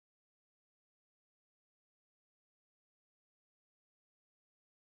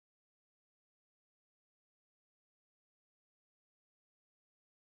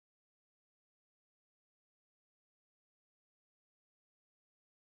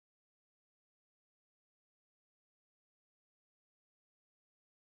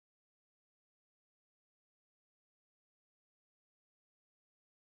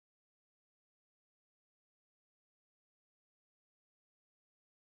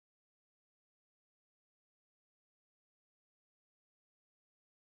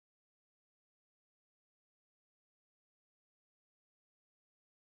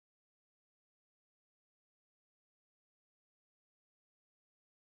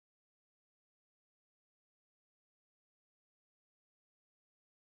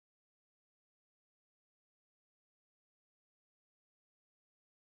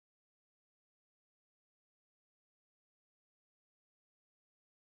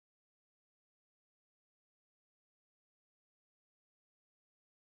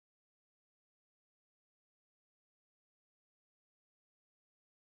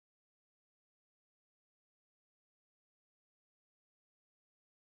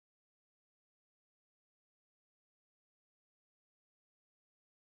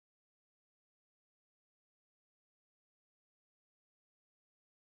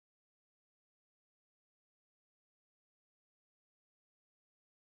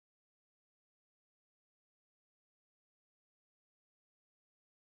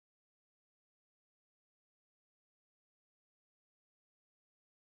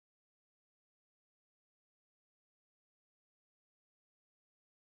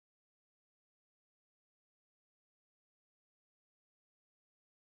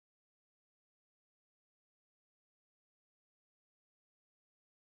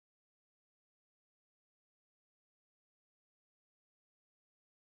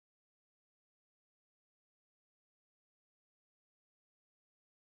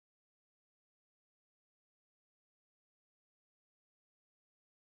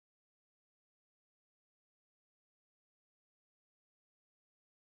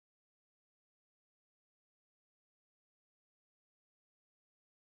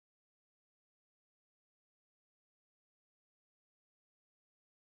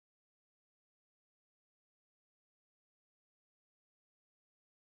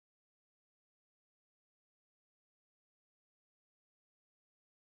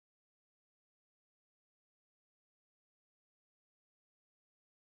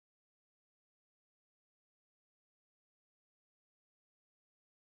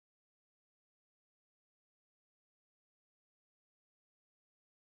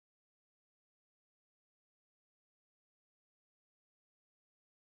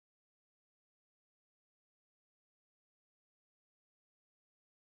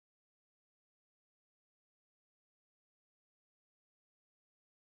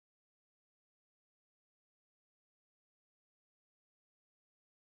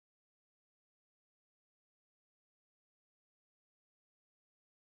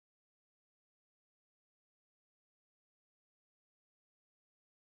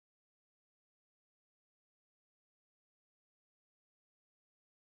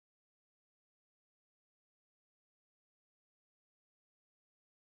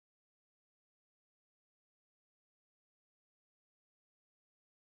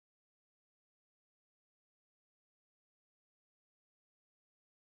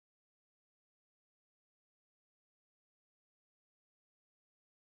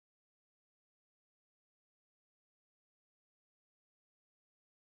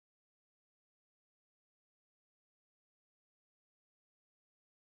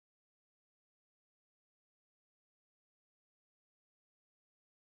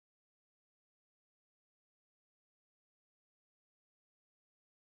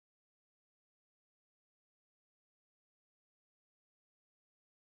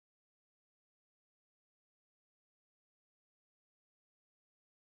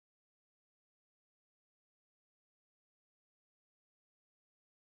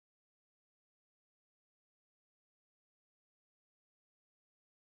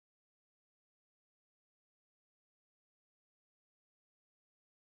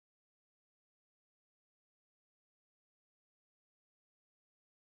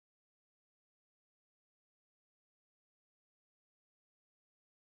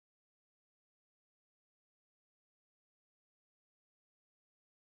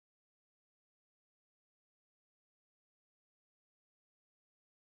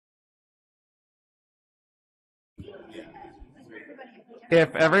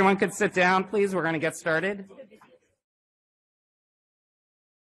If everyone could sit down, please, we're going to get started.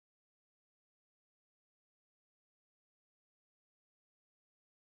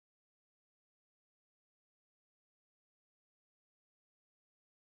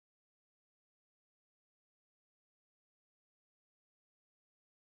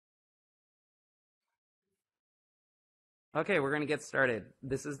 Okay, we're going to get started.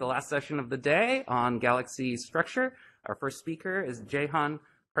 This is the last session of the day on galaxy structure. Our first speaker is Jehan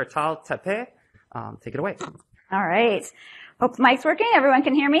Partal-Tepe. Take it away. All right. Hope the mic's working. Everyone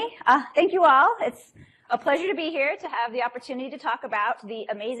can hear me. Thank you all. It's a pleasure to be here to have the opportunity to talk about the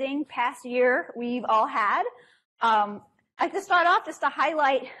amazing past year we've all had. I'd like to start off just to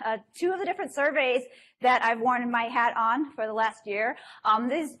highlight two of the different surveys that I've worn my hat on for the last year.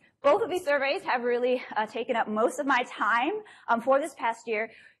 Both of these surveys have really taken up most of my time for this past year.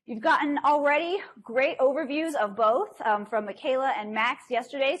 You've gotten already great overviews of both from Michaela and Max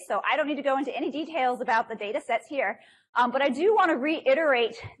yesterday, so I don't need to go into any details about the data sets here. But I do want to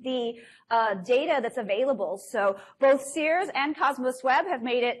reiterate the data that's available. So both Sears and Cosmos Web have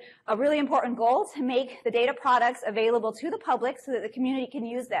made it a really important goal to make the data products available to the public so that the community can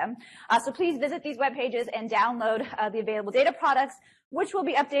use them. So please visit these web pages and download the available data products, which will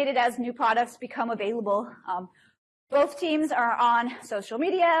be updated as new products become available. Both teams are on social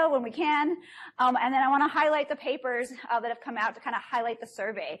media when we can. And then I want to highlight the papers that have come out to kind of highlight the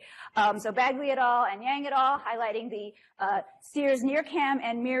survey. So Bagley et al. And Yang et al. Highlighting the Sears NearCam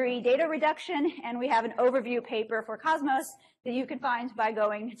and MIRI data reduction. And we have an overview paper for Cosmos that you can find by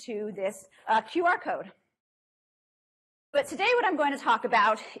going to this QR code. But today what I'm going to talk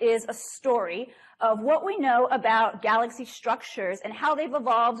about is a story of what we know about galaxy structures and how they've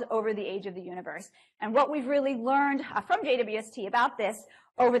evolved over the age of the universe, and what we've really learned from JWST about this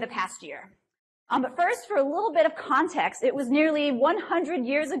over the past year. But first, for a little bit of context, it was nearly 100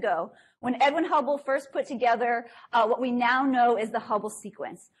 years ago when Edwin Hubble first put together what we now know as the Hubble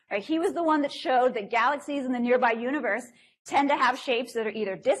sequence. Right? He was the one that showed that galaxies in the nearby universe tend to have shapes that are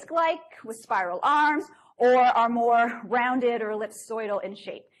either disk-like with spiral arms or are more rounded or ellipsoidal in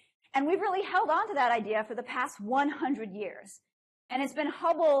shape. And we've really held on to that idea for the past 100 years. And it's been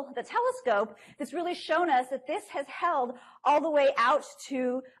Hubble, the telescope, that's really shown us that this has held all the way out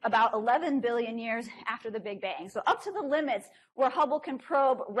to about 11 billion years after the Big Bang. So up to the limits where Hubble can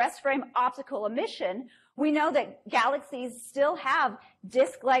probe rest frame optical emission, we know that galaxies still have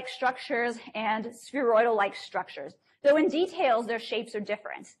disk-like structures and spheroidal-like structures, though in details their shapes are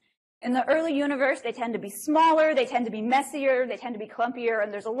different. In the early universe, they tend to be smaller, they tend to be messier, they tend to be clumpier,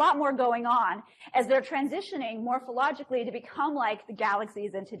 and there's a lot more going on as they're transitioning morphologically to become like the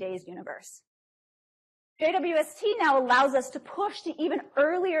galaxies in today's universe. JWST now allows us to push to even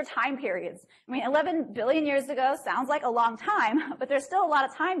earlier time periods. I mean, 11 billion years ago sounds like a long time, but there's still a lot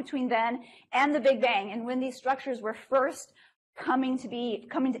of time between then and the Big Bang, and when these structures were first coming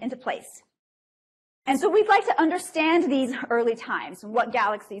into place. And so we'd like to understand these early times and what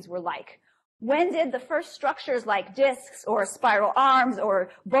galaxies were like. When did the first structures like disks or spiral arms or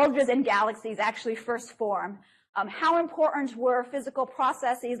bulges in galaxies actually first form? How important were physical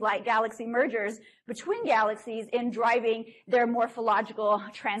processes like galaxy mergers between galaxies in driving their morphological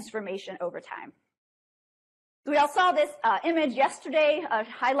transformation over time? So we all saw this image yesterday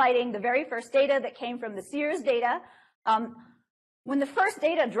highlighting the very first data that came from the Sears data. When the first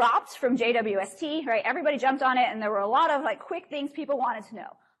data dropped from JWST, right, everybody jumped on it, and there were a lot of like quick things people wanted to know.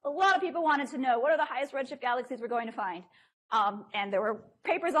 A lot of people wanted to know what are the highest redshift galaxies we're going to find, and there were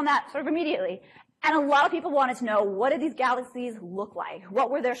papers on that sort of immediately. And a lot of people wanted to know, what did these galaxies look like? What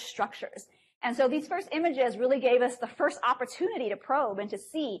were their structures? And so these first images really gave us the first opportunity to probe and to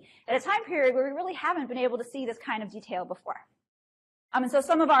see at a time period where we really haven't been able to see this kind of detail before. And so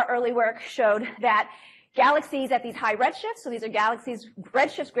some of our early work showed that galaxies at these high redshifts, so these are galaxies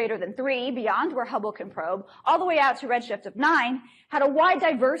redshifts greater than 3, beyond where Hubble can probe, all the way out to redshift of 9, had a wide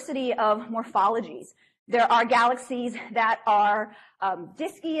diversity of morphologies. There are galaxies that are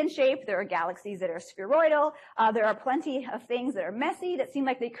disky in shape. There are galaxies that are spheroidal. There are plenty of things that are messy that seem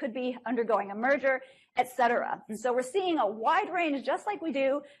like they could be undergoing a merger, etc. And so we're seeing a wide range, just like we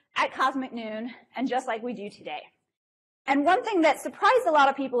do at cosmic noon and just like we do today. And one thing that surprised a lot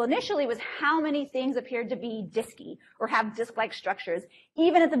of people initially was how many things appeared to be disky or have disk-like structures,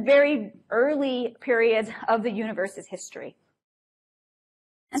 even at the very early periods of the universe's history.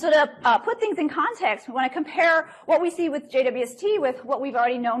 And so to put things in context, we want to compare what we see with JWST with what we've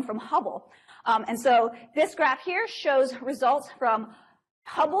already known from Hubble. And so this graph here shows results from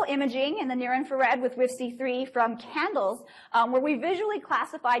Hubble imaging in the near-infrared with JWST-3 from candles, where we visually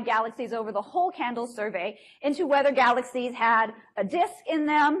classified galaxies over the whole candle survey into whether galaxies had a disk in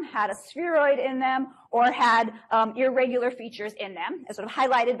them, had a spheroid in them, or had irregular features in them, as sort of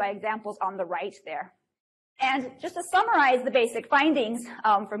highlighted by examples on the right there. And just to summarize the basic findings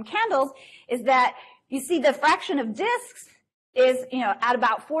from candles is that you see the fraction of disks is, at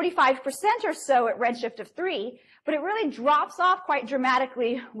about 45% or so at redshift of 3, but it really drops off quite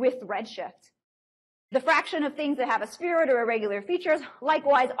dramatically with redshift. The fraction of things that have a spheroid or irregular features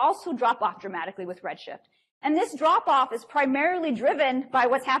likewise also drop off dramatically with redshift. And this drop off is primarily driven by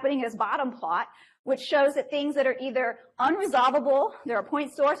what's happening in this bottom plot, which shows that things that are either unresolvable, they're a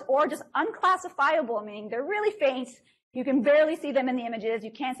point source, or just unclassifiable, meaning they're really faint, you can barely see them in the images,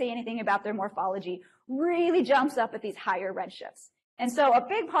 you can't say anything about their morphology, really jumps up at these higher redshifts. And so a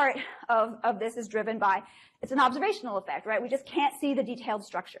big part of this is driven by, it's an observational effect, right? We just can't see the detailed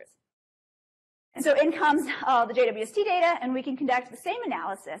structures. And so in comes the JWST data, and we can conduct the same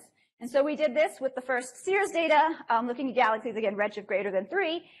analysis. And so we did this with the first Sears data, looking at galaxies, again, redshift greater than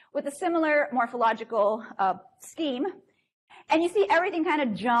 3, with a similar morphological scheme. And you see everything kind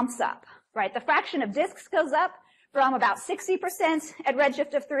of jumps up, right? The fraction of disks goes up from about 60% at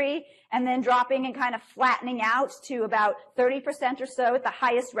redshift of 3, and then dropping and kind of flattening out to about 30% or so at the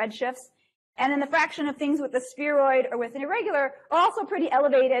highest redshifts. And then the fraction of things with the spheroid or with an irregular are also pretty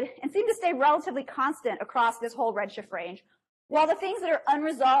elevated and seem to stay relatively constant across this whole redshift range, while the things that are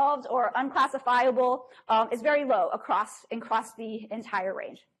unresolved or unclassifiable is very low across the entire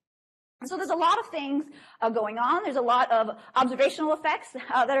range. And so there's a lot of things going on. There's a lot of observational effects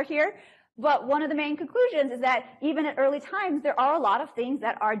that are here. But one of the main conclusions is that even at early times, there are a lot of things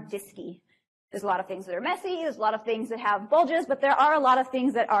that are disky. There's a lot of things that are messy. There's a lot of things that have bulges, but there are a lot of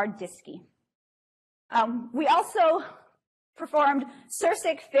things that are disky. We also performed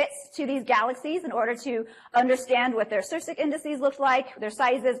Sersic fits to these galaxies in order to understand what their Sersic indices looked like, their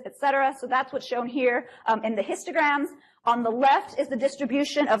sizes, etc. So that's what's shown here in the histograms. On the left is the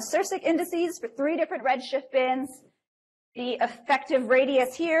distribution of Sersic indices for 3 different redshift bins. The effective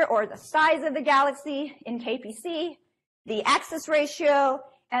radius here, or the size of the galaxy in KPC, the axis ratio,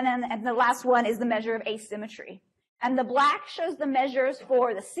 and the last one is the measure of asymmetry. And the black shows the measures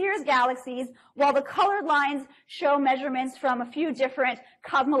for the Sears galaxies, while the colored lines show measurements from a few different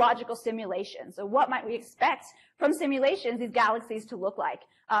cosmological simulations. So what might we expect from simulations these galaxies to look like?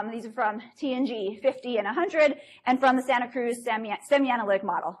 These are from TNG 50 and 100, and from the Santa Cruz semi-analytic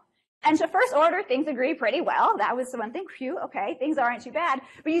model. And to first order, things agree pretty well. That was one thing. Phew, okay, things aren't too bad.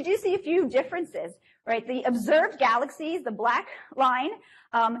 But you do see a few differences, right? The observed galaxies, the black line,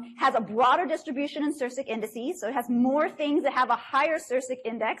 has a broader distribution in Sersic indices. So it has more things that have a higher Sersic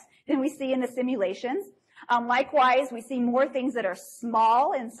index than we see in the simulations. Likewise, we see more things that are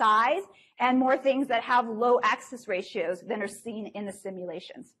small in size and more things that have low axis ratios than are seen in the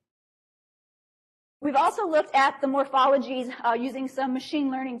simulations. We've also looked at the morphologies using some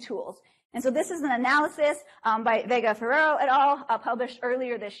machine learning tools. And so this is an analysis by Vega Ferrero et al., published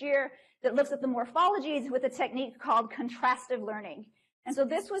earlier this year, that looks at the morphologies with a technique called contrastive learning. And so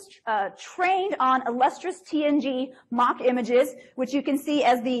this was trained on illustrious TNG mock images, which you can see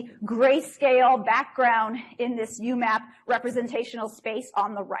as the grayscale background in this UMAP representational space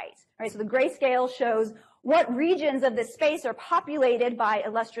on the right. So the grayscale shows what regions of this space are populated by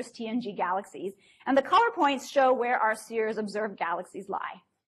illustrious TNG galaxies. And the color points show where our Sears observed galaxies lie.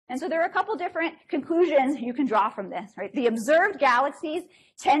 And so there are a couple different conclusions you can draw from this, right? The observed galaxies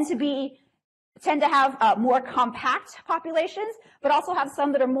tend to have more compact populations, but also have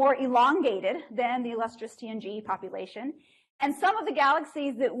some that are more elongated than the illustrious TNG population. And some of the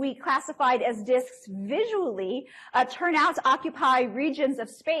galaxies that we classified as disks visually turn out to occupy regions of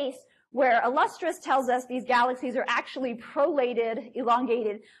space where illustrious tells us these galaxies are actually prolated,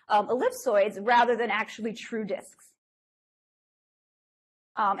 elongated ellipsoids rather than actually true disks.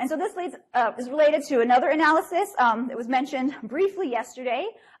 And so this is related to another analysis that was mentioned briefly yesterday.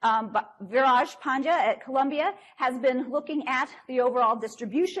 But Viraj Pandya at Columbia has been looking at the overall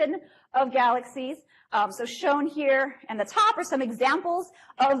distribution of galaxies. So shown here in the top are some examples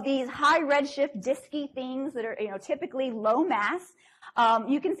of these high redshift disky things that are typically low mass.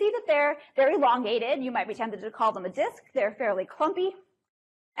 You can see that they're elongated. You might be tempted to call them a disk. They're fairly clumpy.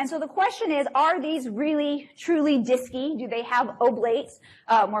 And so the question is, are these really truly disky? Do they have oblate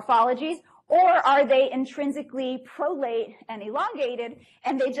morphologies? Or are they intrinsically prolate and elongated,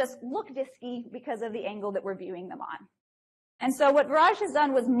 and they just look disky because of the angle that we're viewing them on? And so what Viraj has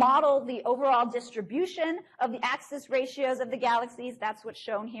done was model the overall distribution of the axis ratios of the galaxies. That's what's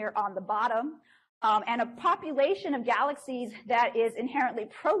shown here on the bottom. And a population of galaxies that is inherently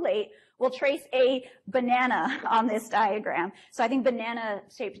prolate will trace a banana on this diagram. So I think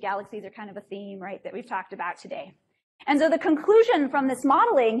banana-shaped galaxies are kind of a theme, right, that we've talked about today. And so the conclusion from this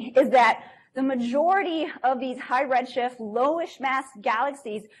modeling is that the majority of these high redshift, lowish mass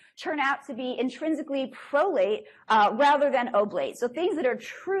galaxies turn out to be intrinsically prolate rather than oblate. So things that are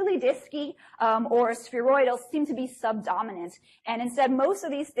truly disky or spheroidal seem to be subdominant. And instead, most of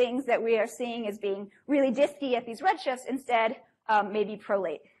these things that we are seeing as being really disky at these redshifts instead may be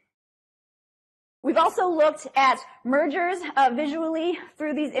prolate. We've also looked at mergers visually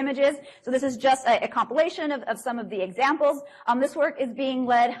through these images. So this is just a compilation of some of the examples. This work is being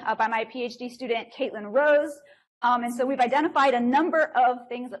led by my PhD student, Caitlin Rose. And so we've identified a number of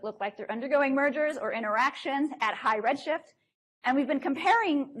things that look like they're undergoing mergers or interactions at high redshift. And we've been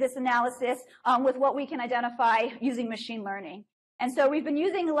comparing this analysis with what we can identify using machine learning. And so we've been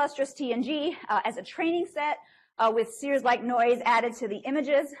using illustrious TNG as a training set with Sears-like noise added to the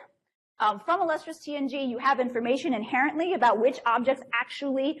images. From illustrious TNG, you have information inherently about which objects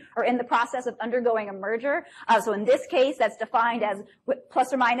actually are in the process of undergoing a merger. So in this case, that's defined as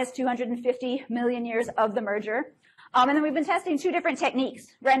plus or minus 250 million years of the merger. And then we've been testing two different techniques,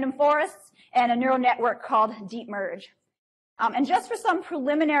 random forests and a neural network called deep merge. And just for some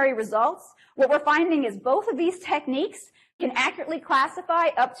preliminary results, what we're finding is both of these techniques can accurately classify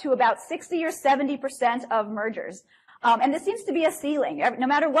up to about 60 or 70% of mergers. And this seems to be a ceiling. No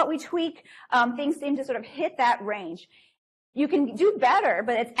matter what we tweak, things seem to sort of hit that range. You can do better,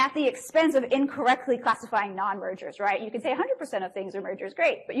 but it's at the expense of incorrectly classifying non-mergers, right? You can say 100% of things are mergers,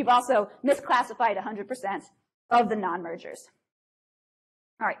 great, but you've also misclassified 100% of the non-mergers.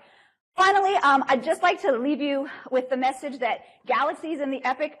 All right. Finally, I'd just like to leave you with the message that galaxies in the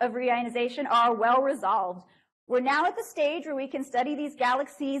epoch of reionization are well resolved. We're now at the stage where we can study these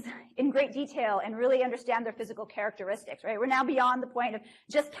galaxies in great detail and really understand their physical characteristics, right? We're now beyond the point of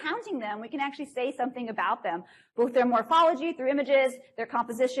just counting them. We can actually say something about them, both their morphology through images, their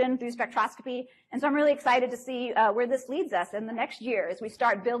composition through spectroscopy. And so I'm really excited to see where this leads us in the next year as we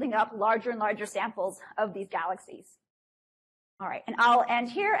start building up larger and larger samples of these galaxies. All right, and I'll end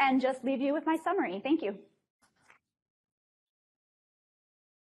here and just leave you with my summary. Thank you.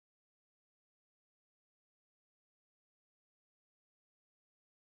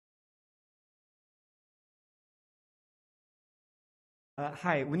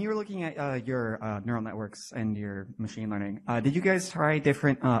 Hi, when you were looking at your neural networks and your machine learning, did you guys try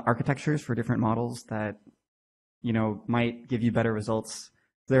different architectures for different models that, you know, might give you better results?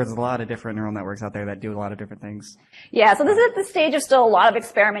 There's a lot of different neural networks out there that do a lot of different things. Yeah, so this is at the stage of still a lot of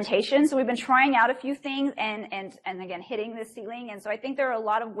experimentation. So we've been trying out a few things and again, hitting the ceiling. And so I think there are a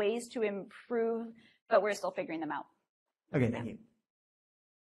lot of ways to improve, but we're still figuring them out. Okay, thank you.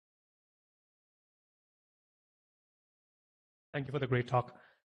 Thank you for the great talk.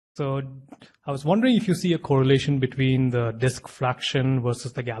 So I was wondering if you see a correlation between the disk fraction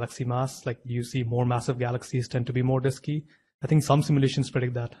versus the galaxy mass. Like, do you see more massive galaxies tend to be more disky? I think some simulations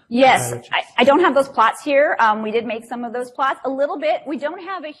predict that. Yes, I don't have those plots here. We did make some of those plots a little bit. We don't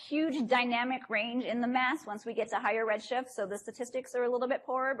have a huge dynamic range in the mass once we get to higher redshift, so the statistics are a little bit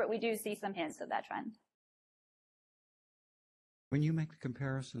poorer, but we do see some hints of that trend. When you make the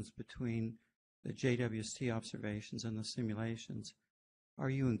comparisons between the JWST observations and the simulations,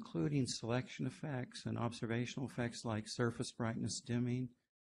 are you including selection effects and observational effects like surface brightness dimming?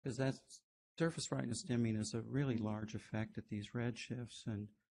 Because that surface brightness dimming is a really large effect at these redshifts. And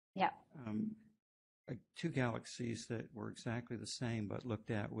yeah, two galaxies that were exactly the same but looked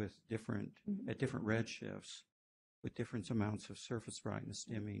at with different redshifts with different amounts of surface brightness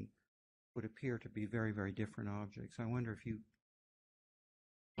dimming would appear to be very, very different objects. I wonder if you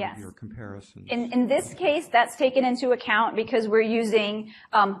yes. Your comparisons. In this case, that's taken into account because we're using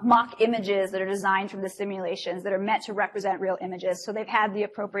mock images that are designed from the simulations that are meant to represent real images. So they've had the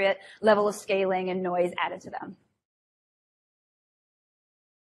appropriate level of scaling and noise added to them.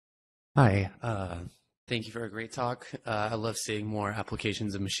 Hi, thank you for a great talk. I love seeing more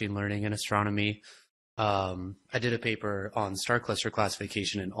applications of machine learning in astronomy. I did a paper on star cluster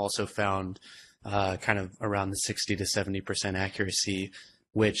classification and also found kind of around the 60 to 70% accuracy,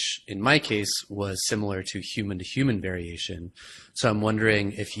 which in my case was similar to human variation. So I'm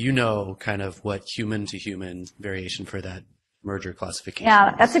wondering if you know kind of what human to human variation for that merger classification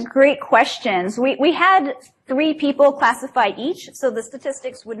Yeah, is. that's a great question. So we had 3 people classify each, so the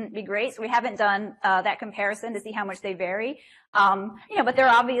statistics wouldn't be great. So we haven't done that comparison to see how much they vary. But there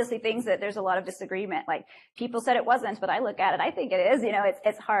are obviously things that there's a lot of disagreement. Like people said it wasn't, but I look at it, I think it is.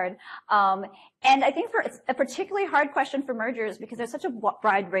 It's hard. And I think it's a particularly hard question for mergers because there's such a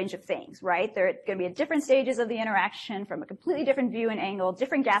wide range of things, right? There are going to be at different stages of the interaction from a completely different view and angle,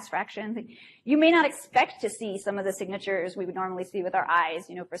 different gas fractions. You may not expect to see some of the signatures we would normally see with our eyes,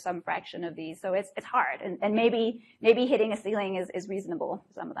 for some fraction of these. So it's hard. And maybe hitting a ceiling is reasonable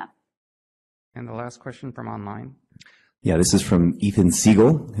for some of them. And the last question from online. Yeah, this is from Ethan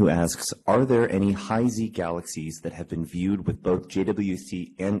Siegel, who asks, are there any high-Z galaxies that have been viewed with both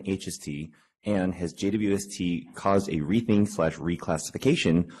JWST and HST? And has JWST caused a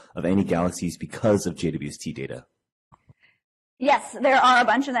rethink/reclassification of any galaxies because of JWST data? Yes, there are a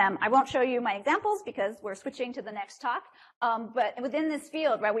bunch of them. I won't show you my examples because we're switching to the next talk. But within this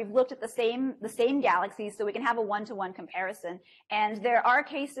field, right, we've looked at the same galaxies, so we can have a one-to-one comparison. And there are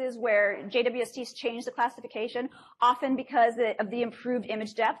cases where JWST's changed the classification, often because of the improved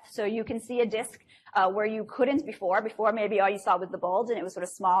image depth. So you can see a disk where you couldn't before. Before, maybe all you saw was the bulge, and it was sort of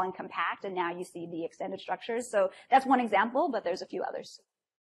small and compact, and now you see the extended structures. So that's one example, but there's a few others.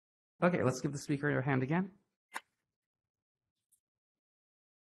 Okay, let's give the speaker your hand again.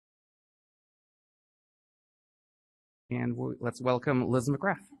 And let's welcome Liz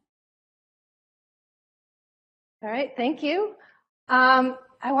McGrath. All right, thank you. I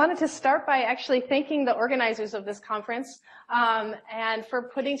wanted to start by actually thanking the organizers of this conference and for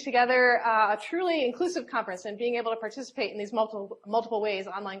putting together a truly inclusive conference and being able to participate in these multiple ways,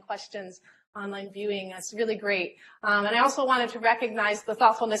 online questions, online viewing. It's really great. And I also wanted to recognize the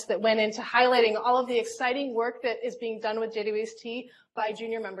thoughtfulness that went into highlighting all of the exciting work that is being done with JWST by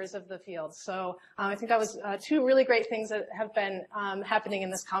junior members of the field. So I think that was 2 really great things that have been happening in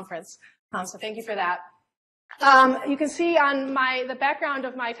this conference. So thank you for that. You can see on the background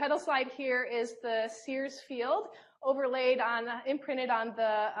of my title slide here is the Sears field overlaid imprinted on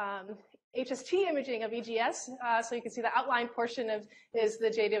the HST imaging of EGS. So you can see the outline portion is the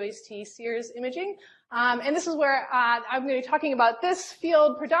JWST Sears imaging. And this is where I'm going to be talking about this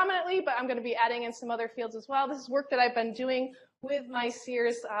field predominantly, but I'm going to be adding in some other fields as well. This is work that I've been doing with my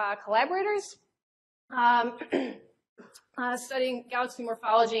Sears collaborators. Studying galaxy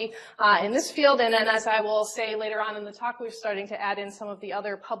morphology in this field, and then as I will say later on in the talk, we're starting to add in some of the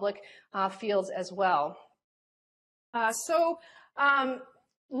other public fields as well.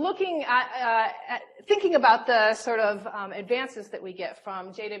 Looking at thinking about the sort of advances that we get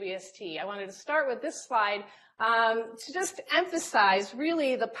from JWST, I wanted to start with this slide to just emphasize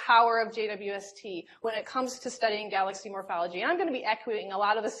really the power of JWST when it comes to studying galaxy morphology. And I'm going to be echoing a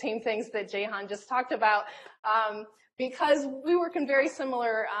lot of the same things that Jehan just talked about because we work in very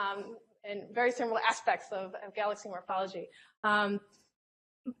similar aspects of galaxy morphology. What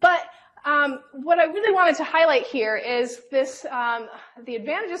I really wanted to highlight here is this, the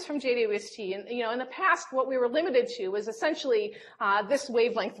advantages from JWST. And, in the past, what we were limited to was essentially this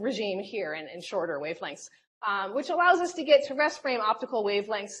wavelength regime here in shorter wavelengths, which allows us to get to rest frame optical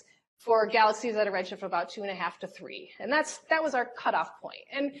wavelengths for galaxies at a redshift of about 2.5 to 3. And that was our cutoff point.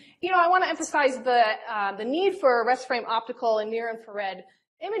 And, I want to emphasize the need for rest frame optical and near infrared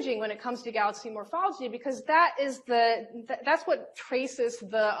imaging when it comes to galaxy morphology, because that's what traces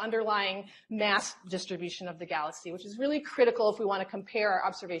the underlying mass distribution of the galaxy, which is really critical if we want to compare our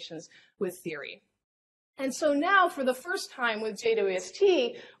observations with theory. And so now, for the first time with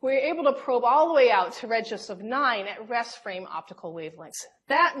JWST, we're able to probe all the way out to redshifts of 9 at rest frame optical wavelengths.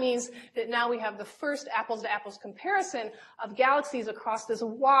 That means that now we have the first apples-to-apples comparison of galaxies across this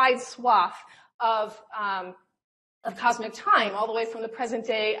wide swath of cosmic time, all the way from the present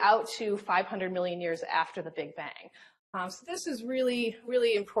day out to 500 million years after the Big Bang. So this is really,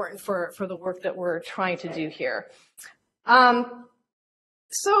 really important for the work that we're trying to do here.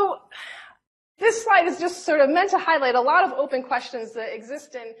 So this slide is just sort of meant to highlight a lot of open questions that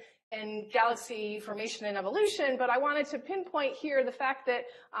exist in galaxy formation and evolution, but I wanted to pinpoint here the fact that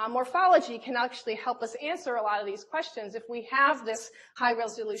morphology can actually help us answer a lot of these questions if we have this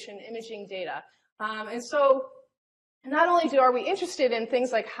high-resolution imaging data. And so not only are we interested in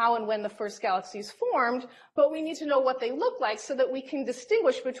things like how and when the first galaxies formed, but we need to know what they look like so that we can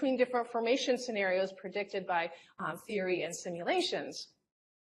distinguish between different formation scenarios predicted by theory and simulations.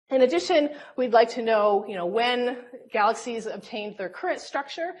 In addition, we'd like to know, when galaxies obtained their current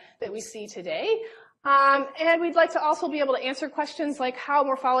structure that we see today. And we'd like to also be able to answer questions like how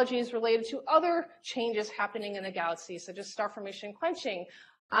morphology is related to other changes happening in the galaxy, such as star formation quenching.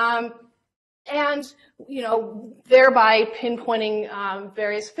 and thereby pinpointing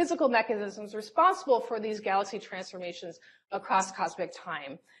various physical mechanisms responsible for these galaxy transformations across cosmic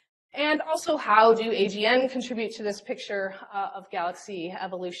time. And also, how do AGN contribute to this picture of galaxy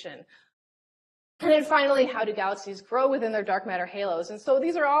evolution? And then finally, how do galaxies grow within their dark matter halos? And so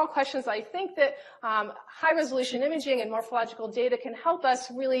these are all questions I think that high-resolution imaging and morphological data can help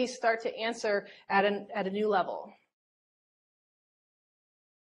us really start to answer at a new level.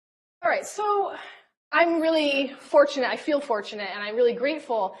 All right, so I'm really fortunate, I feel fortunate, and I'm really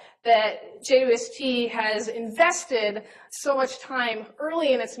grateful that JWST has invested so much time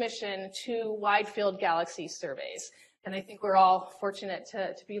early in its mission to wide-field galaxy surveys. And I think we're all fortunate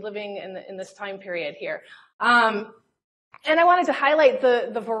to be living in this time period here. And I wanted to highlight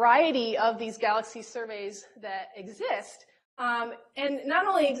the variety of these galaxy surveys that exist. And not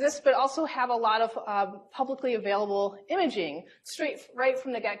only exist, but also have a lot of publicly available imaging right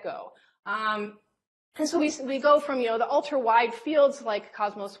from the get-go. And so we go from, the ultra-wide fields like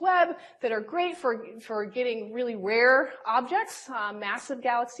Cosmos Web that are great for getting really rare objects, massive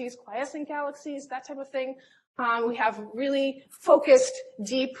galaxies, quiescent galaxies, that type of thing. We have really focused,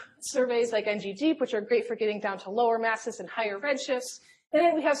 deep surveys like NG Deep, which are great for getting down to lower masses and higher redshifts. And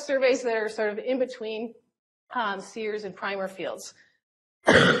then we have surveys that are sort of in between Sears and Primer fields.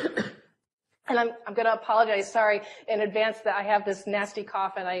 And I'm going to apologize, sorry, in advance that I have this nasty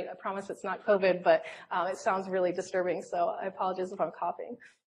cough, and I promise it's not COVID, but it sounds really disturbing, so I apologize if I'm coughing.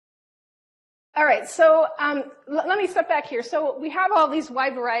 All right, so let me step back here. So we have all these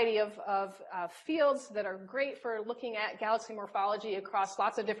wide variety of fields that are great for looking at galaxy morphology across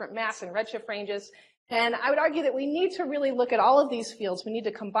lots of different mass and redshift ranges. And I would argue that we need to really look at all of these fields. We need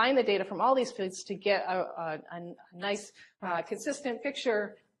to combine the data from all these fields to get a nice, consistent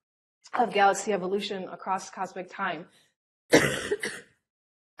picture of galaxy evolution across cosmic time.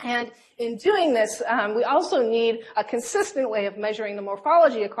 And in doing this, we also need a consistent way of measuring the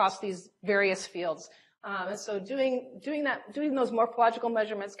morphology across these various fields. And so doing those morphological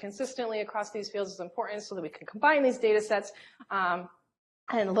measurements consistently across these fields is important so that we can combine these data sets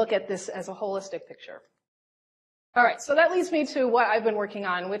and look at this as a holistic picture. All right, so that leads me to what I've been working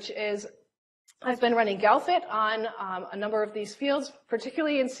on, which is I've been running GalFit on a number of these fields,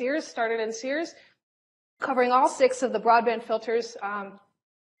 particularly in Sears, started in Sears, covering all 6 of the broadband filters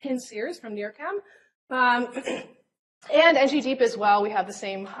in Sears from NIRCam. And NG Deep as well. We have the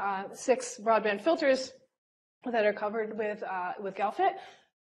same 6 broadband filters that are covered with GalFit.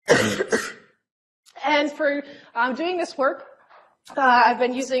 And for doing this work, I've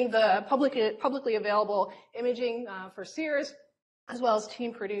been using the publicly available imaging for Sears, as well as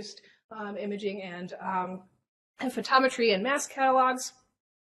team-produced imaging and photometry and mass catalogs.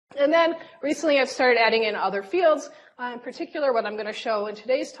 And then recently I've started adding in other fields. In particular, what I'm going to show in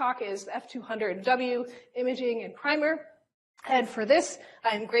today's talk is F200W imaging and primer. And for this,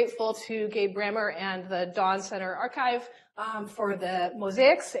 I'm grateful to Gabe Brammer and the Dawn Center Archive for the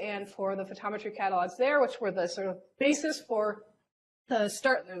mosaics and for the photometry catalogs there, which were the sort of basis for the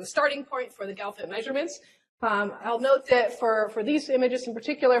starting point for the GalFit measurements. I'll note that for these images in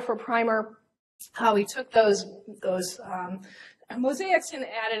particular, for primer, we took those mosaics and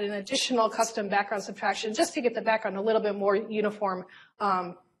added an additional custom background subtraction just to get the background a little bit more uniform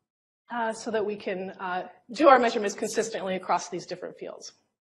so that we can do our measurements consistently across these different fields.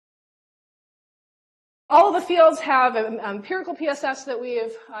 All of the fields have empirical PSFs that we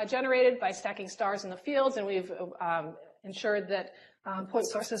have generated by stacking stars in the fields, and we've ensured that point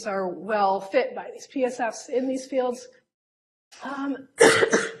sources are well fit by these PSFs in these fields.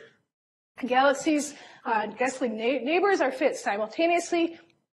 Galaxies, ghostly neighbors are fit simultaneously,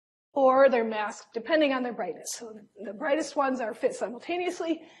 or they're masked depending on their brightness. So the brightest ones are fit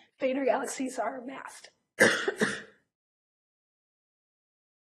simultaneously. Fainter galaxies are masked.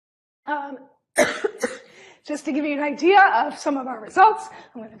 Just to give you an idea of some of our results,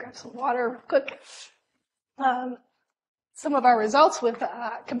 I'm going to grab some water real quick. Some of our results with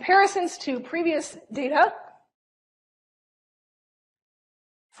comparisons to previous data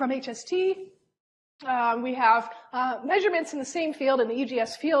from HST. We have measurements in the same field, in the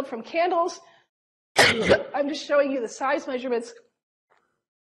EGS field, from candles. I'm just showing you the size measurements.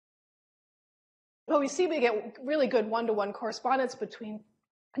 But we see we get really good one-to-one correspondence between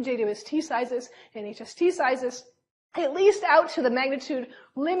JWST sizes and HST sizes, at least out to the magnitude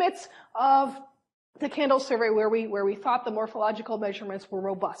limits of the candle survey where we thought the morphological measurements were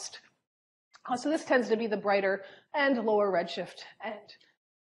robust. So this tends to be the brighter and lower redshift end.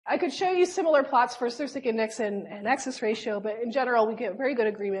 I could show you similar plots for Sirsic index and axis ratio, but in general, we get very good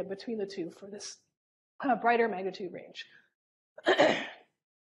agreement between the two for this brighter magnitude range.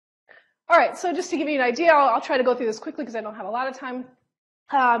 All right, so just to give you an idea, I'll try to go through this quickly because I don't have a lot of time.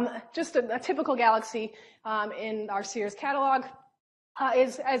 Just a typical galaxy in our Sears catalog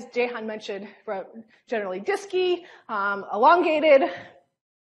is, as Jehan mentioned, generally disky, elongated,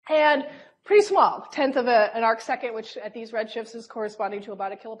 and pretty small, 1/10 of an arc second, which at these redshifts is corresponding to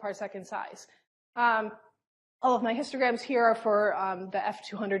about a kiloparsec in size. All of my histograms here are for the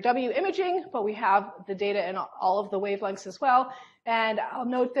F200W imaging, but we have the data in all of the wavelengths as well. And I'll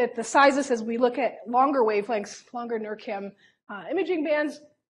note that the sizes, as we look at longer wavelengths, longer NIRCam imaging bands,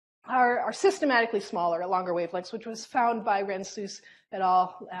 are systematically smaller at longer wavelengths, which was found by Rensus et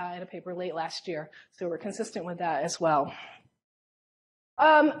al. In a paper late last year. So we're consistent with that as well.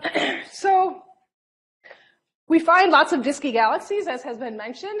 So we find lots of disky galaxies, as has been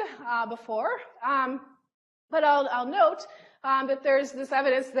mentioned before. But I'll note that there's this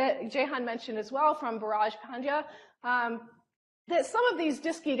evidence that Jehan mentioned as well from Baraj Pandya, that some of these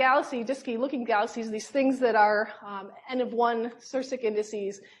disky-looking galaxies, these things that are N-of-1 Sirsic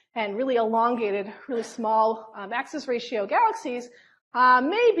indices and really elongated, really small axis ratio galaxies,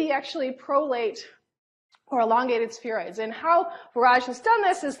 may be actually prolate or elongated spheroids. And how Baraj has done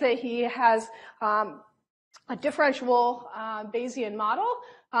this is that he has a differentiable Bayesian model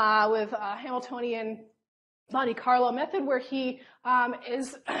with a Hamiltonian Monte Carlo method where he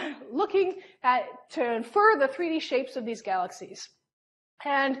is looking to infer the 3D shapes of these galaxies.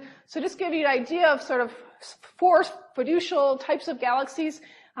 And so just to give you an idea of sort of 4 fiducial types of galaxies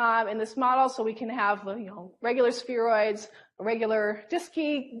in this model. So we can have regular spheroids, regular disk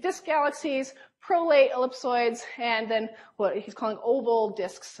galaxies, prolate ellipsoids, and then what he's calling oval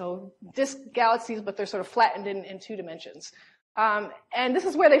disks. So disk galaxies, but they're sort of flattened in 2 dimensions. And this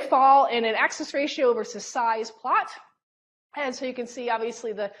is where they fall in an axis ratio versus size plot. And so you can see,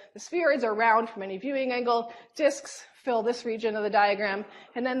 obviously, the spheroids are round from any viewing angle. Disks fill this region of the diagram.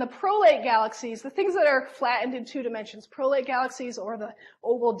 And then the prolate galaxies, the things that are flattened in 2 dimensions, prolate galaxies or the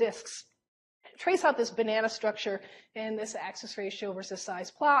oval disks, trace out this banana structure in this axis ratio versus size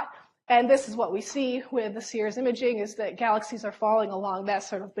plot. And this is what we see with the Sears imaging, is that galaxies are falling along that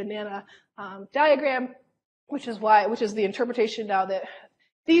sort of banana diagram, which is the interpretation now that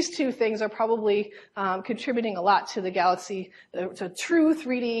these 2 things are probably contributing a lot to the galaxy, to true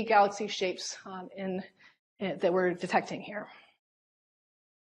 3D galaxy shapes that we're detecting here.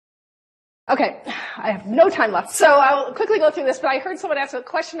 Okay, I have no time left, so I'll quickly go through this, but I heard someone ask a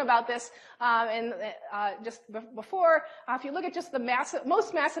question about this just before. If you look at just the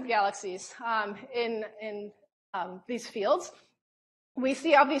most massive galaxies in these fields, we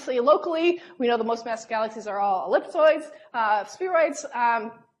see, obviously, locally, we know the most massive galaxies are all ellipsoids, spheroids,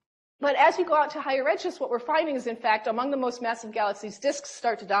 but as you go out to higher redshifts, what we're finding is, in fact, among the most massive galaxies, disks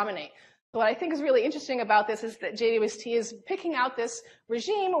start to dominate. So what I think is really interesting about this is that JWST is picking out this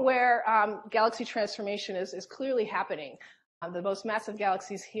regime where galaxy transformation is clearly happening. The most massive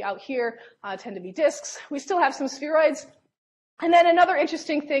galaxies out here tend to be disks. We still have some spheroids. And then another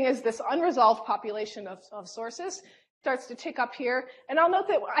interesting thing is this unresolved population of sources starts to tick up here. And I'll note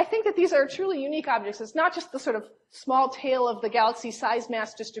that I think that these are truly unique objects. It's not just the sort of small tail of the galaxy size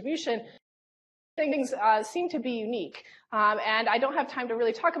mass distribution. Things seem to be unique. And I don't have time to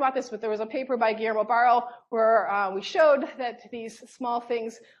really talk about this, but there was a paper by Guillermo Barro where we showed that these small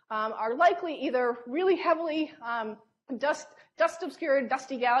things are likely either really heavily dust-obscured,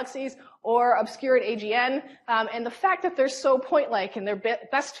 dusty galaxies, or obscured AGN. And the fact that they're so point-like and they're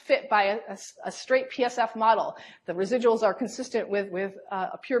best fit by a straight PSF model, the residuals are consistent with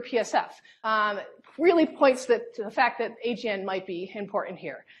a pure PSF, really points to the fact that AGN might be important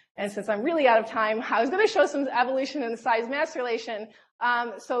here. And since I'm really out of time, I was going to show some evolution in the size-mass relation.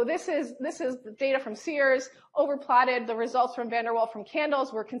 So this is the data from Sears, overplotted. The results from Van der Waal from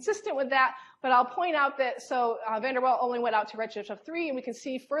candles were consistent with that. But I'll point out that Van der Waal only went out to redshift of 3, and we can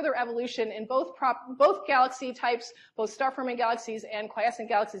see further evolution in both galaxy types, both star-forming galaxies and quiescent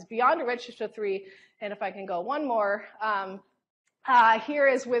galaxies beyond a redshift of 3. And if I can go one more. Here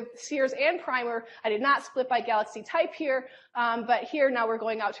is with Sears and Primer. I did not split by galaxy type here, but here now we're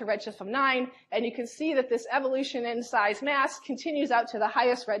going out to redshift of 9, and you can see that this evolution in size mass continues out to the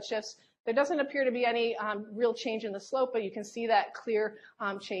highest redshifts. There doesn't appear to be any real change in the slope, but you can see that clear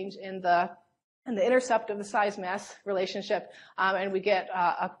change in the intercept of the size mass relationship, and we get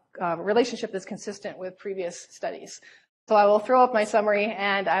a relationship that's consistent with previous studies. So I will throw up my summary,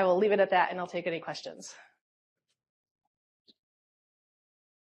 and I will leave it at that, and I'll take any questions.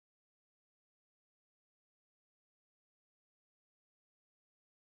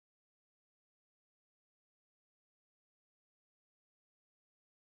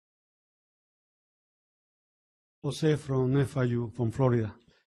 Jose from FIU, from Florida.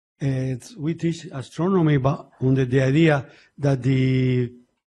 we teach astronomy under the idea that the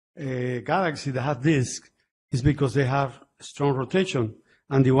galaxy that have disk is because they have strong rotation,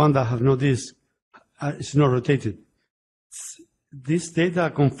 and the one that have no disk is not rotated. This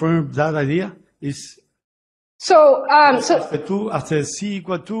data confirm that idea. Is so after C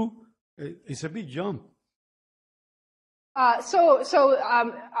equal 2, it's a big jump.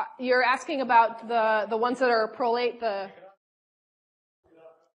 You're asking about the ones that are prolate,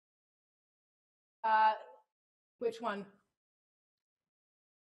 which one?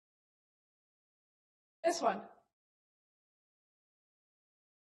 This one.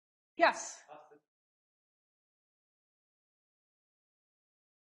 Yes.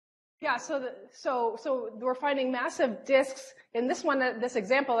 Yeah, so we're finding massive disks. In this one, this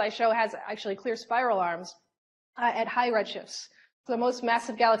example I show has actually clear spiral arms at high redshifts. So the most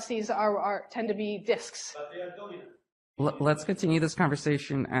massive galaxies tend to be disks. But they are dominant. Let's continue this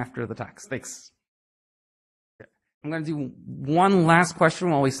conversation after the talks. Thanks. I'm going to do one last question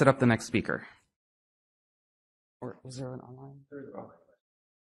while we set up the next speaker. Or was there an online?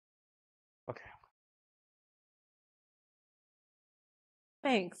 Okay.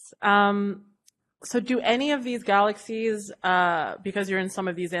 Thanks. So do any of these galaxies, because you're in some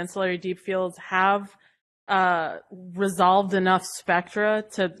of these ancillary deep fields, have resolved enough spectra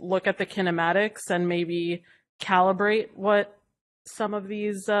to look at the kinematics and maybe calibrate what some of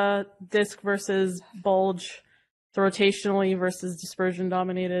these disk versus bulge, the rotationally versus dispersion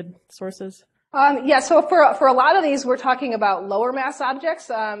dominated sources? Yeah, so for a lot of these, we're talking about lower mass objects.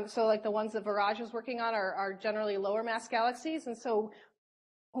 So like the ones that Viraj is working on are generally lower mass galaxies. And so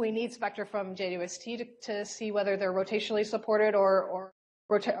we need spectra from JWST to see whether they're rotationally supported or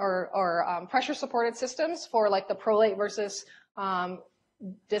pressure supported systems for like the prolate versus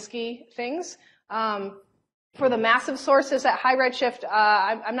disky things. For the massive sources at high redshift,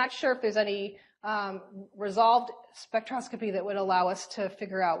 I'm not sure if there's any resolved spectroscopy that would allow us to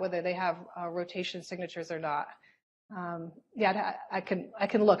figure out whether they have rotation signatures or not. Yeah, I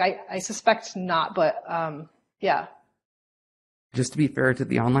can look. I suspect not, but yeah. Just to be fair to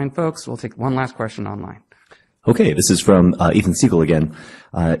the online folks, we'll take one last question online. Okay, this is from Ethan Siegel again.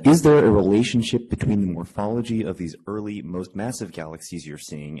 Is there a relationship between the morphology of these early, most massive galaxies you're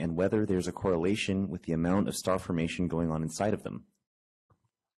seeing and whether there's a correlation with the amount of star formation going on inside of them?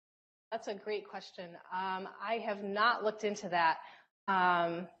 That's a great question. I have not looked into that,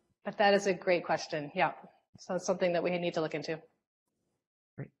 but that is a great question. Yeah, so it's something that we need to look into.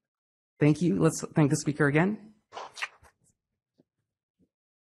 Great. Thank you. Let's thank the speaker again.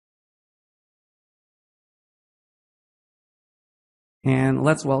 And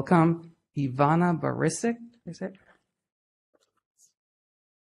let's welcome Ivana Barisic. Is it?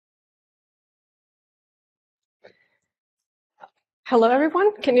 Hello,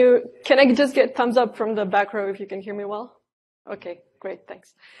 everyone. Can I just get thumbs up from the back row if you can hear me well? Okay, great,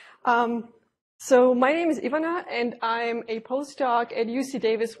 thanks. So my name is Ivana, and I'm a postdoc at UC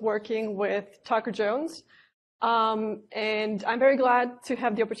Davis working with Tucker Jones. And I'm very glad to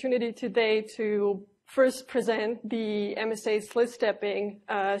have the opportunity today to first present the MSA slit stepping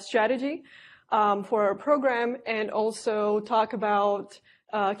strategy for our program, and also talk about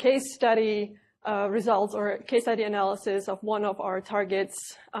case study results or case study analysis of one of our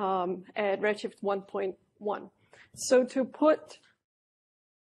targets at redshift 1.1. So to put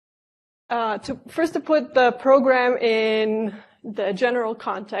the program in the general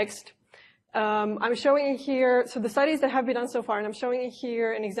context, I'm showing here, so the studies that have been done so far, and I'm showing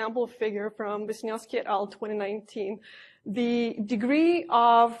here an example figure from Wisniewski et al. 2019. The degree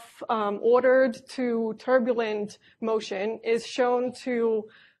of ordered to turbulent motion is shown to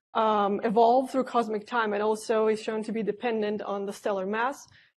evolve through cosmic time, and also is shown to be dependent on the stellar mass,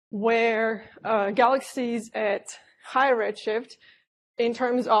 where galaxies at high redshift, in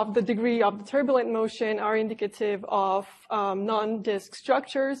terms of the degree of the turbulent motion, are indicative of non-disk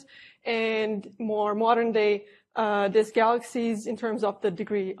structures, and more modern day disk galaxies, in terms of the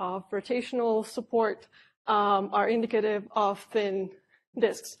degree of rotational support, are indicative of thin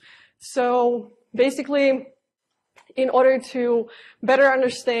disks. So basically, in order to better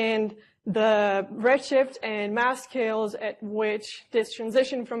understand the redshift and mass scales at which this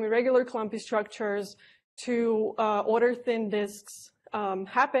transition from irregular clumpy structures to order thin disks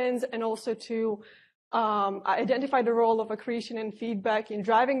happens, and also to identify the role of accretion and feedback in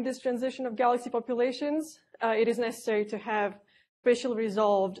driving this transition of galaxy populations, it is necessary to have spatially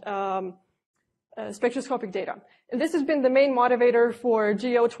resolved spectroscopic data. And this has been the main motivator for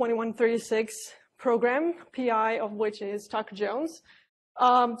GO 2136 program, PI of which is Tucker Jones.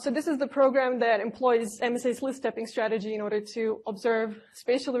 So this is the program that employs MSA slit stepping strategy in order to observe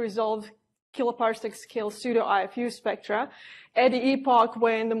spatially resolved kiloparsec scale pseudo IFU spectra at the epoch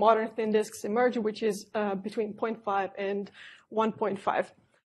when the modern thin disks emerge, which is between 0.5 and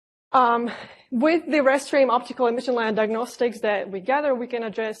 1.5. With the rest frame optical emission line diagnostics that we gather, we can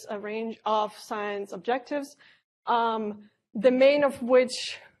address a range of science objectives, the main of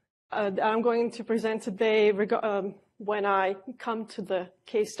which I'm going to present today when I come to the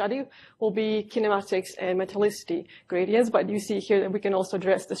case study will be kinematics and metallicity gradients, but you see here that we can also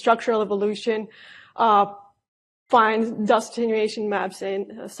address the structural evolution, find dust attenuation maps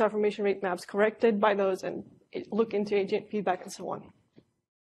and star formation rate maps corrected by those, and look into agent feedback and so on.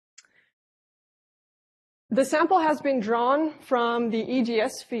 The sample has been drawn from the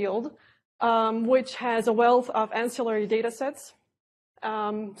EGS field, which has a wealth of ancillary data sets.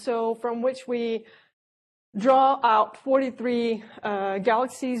 So from which we draw out 43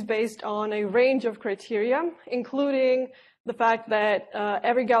 galaxies based on a range of criteria, including the fact that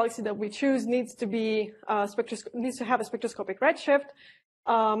every galaxy that we choose needs to have a spectroscopic redshift.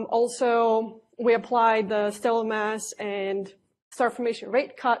 Also, we apply the stellar mass and star formation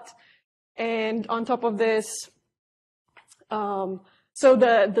rate cut, and on top of this, so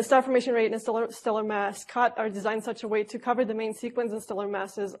the star formation rate and stellar mass cut are designed in such a way to cover the main sequence and stellar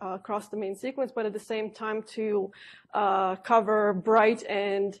masses across the main sequence, but at the same time to cover bright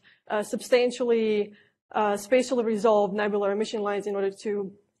and substantially spatially resolved nebular emission lines in order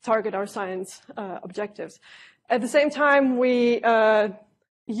to target our science objectives. At the same time, we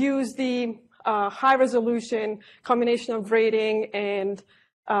use the high resolution combination of grading and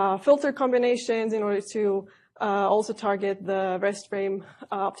filter combinations in order to also target the rest frame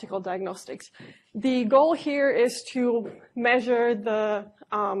optical diagnostics. The goal here is to measure the,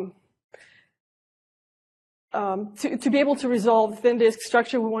 to be able to resolve thin disk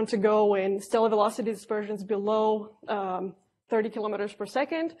structure. We want to go in stellar velocity dispersions below 30 kilometers per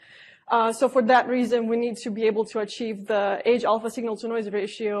second. So for that reason, we need to be able to achieve the age alpha signal to noise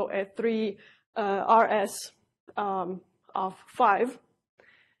ratio at 3 RS of 5.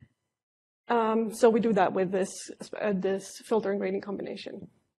 So we do that with this filter and grading combination.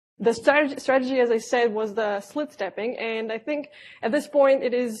 The strategy, as I said, was the slit stepping, and I think at this point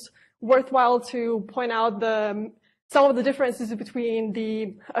it is worthwhile to point out some of the differences between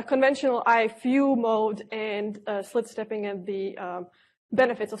the conventional IFU mode and slit stepping and the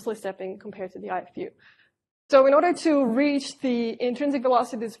benefits of slit stepping compared to the IFU. So in order to reach the intrinsic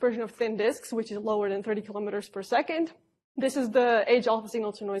velocity dispersion of thin disks, which is lower than 30 kilometers per second, this is the age alpha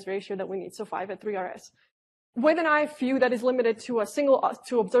signal to noise ratio that we need, so 5 at 3 RS. With an IFU that is limited to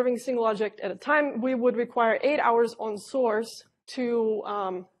observing a single object at a time, we would require 8 hours on source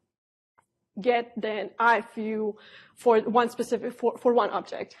to get the IFU for one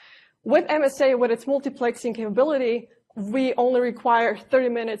object. With MSA, with its multiplexing capability, we only require 30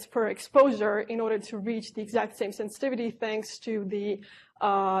 minutes per exposure in order to reach the exact same sensitivity, thanks to the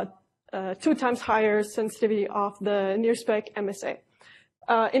 2 times higher sensitivity of the near-spec MSA.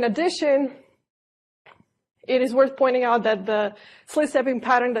 In addition, it is worth pointing out that the slit stepping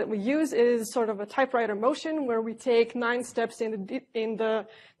pattern that we use is sort of a typewriter motion, where we take 9 steps in the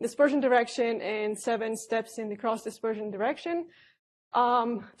dispersion direction and 7 steps in the cross dispersion direction,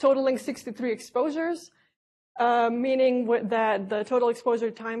 totaling 63 exposures. Meaning that the total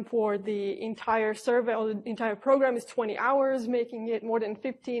exposure time for the entire survey or the entire program is 20 hours, making it more than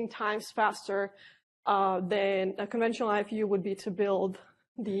 15 times faster than a conventional IFU would be to build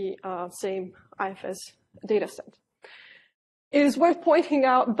the same IFS data set. It is worth pointing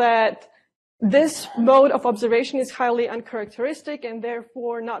out that this mode of observation is highly uncharacteristic and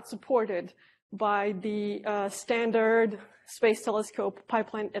therefore not supported by the standard space telescope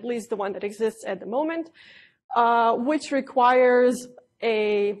pipeline, at least the one that exists at the moment, which requires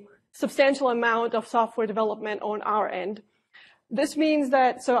a substantial amount of software development on our end. This means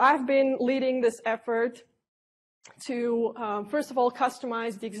that, so I've been leading this effort to, first of all,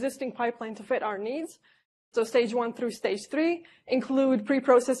 customize the existing pipeline to fit our needs. So stage 1 through stage 3 include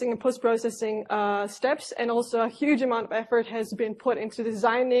pre-processing and post-processing steps, and also a huge amount of effort has been put into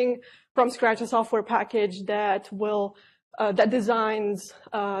designing from scratch a software package that will that designs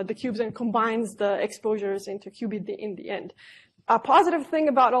the cubes and combines the exposures into QB in the end. A positive thing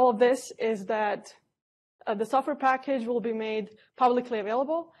about all of this is that the software package will be made publicly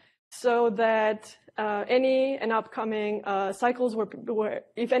available, so that any and upcoming cycles where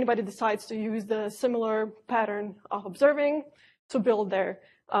if anybody decides to use the similar pattern of observing to build their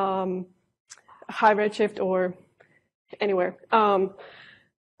high redshift or anywhere.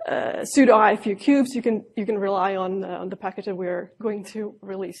 pseudo IFU cubes, you can rely on the package that we're going to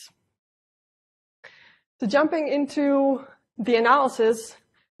release. So jumping into the analysis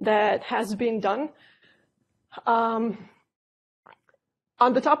that has been done. On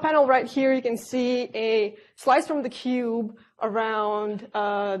the top panel right here, you can see a slice from the cube around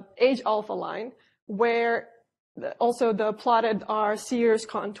age alpha line, where also the plotted are Sears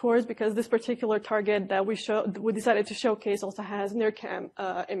contours, because this particular target that we decided to showcase also has near-cam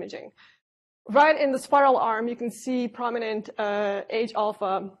imaging. Right in the spiral arm, you can see prominent age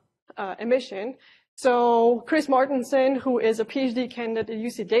alpha emission. So Chris Martinson, who is a PhD candidate at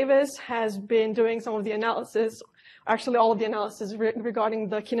UC Davis, has been doing some of the analysis, actually all of the analysis regarding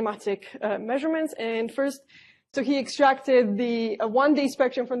the kinematic measurements. And first, so he extracted the 1D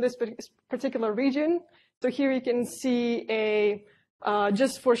spectrum from this particular region. So here you can see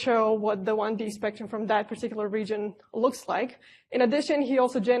just for show what the 1D spectrum from that particular region looks like. In addition, he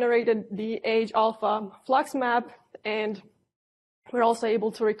also generated the age alpha flux map, and we're also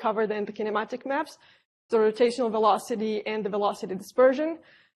able to recover then the kinematic maps, the rotational velocity and the velocity dispersion,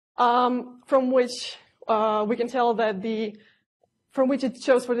 from which we can tell that from which it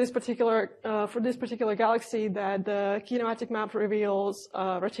shows for this particular galaxy that the kinematic map reveals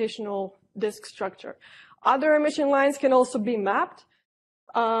rotational disk structure. Other emission lines can also be mapped.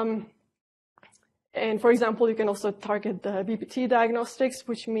 And for example, you can also target the BPT diagnostics,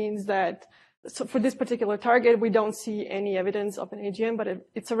 which means that so for this particular target, we don't see any evidence of an AGM, but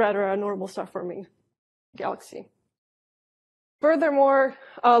it's a rather normal star-forming galaxy. Furthermore,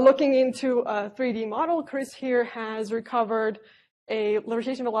 looking into a 3D model, Chris here has recovered a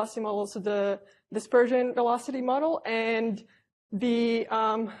rotation velocity model, so the dispersion velocity model, and the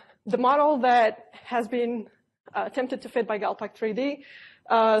model that has been attempted to fit by Galpac 3D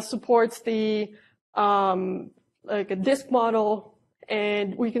supports the like a disk model.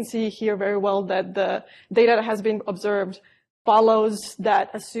 And we can see here very well that the data that has been observed follows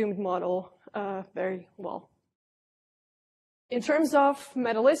that assumed model very well. In terms of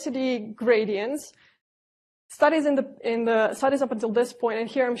metallicity gradients, studies in the studies up until this point, and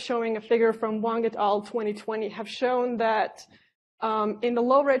here I'm showing a figure from Wang et al. 2020, have shown that in the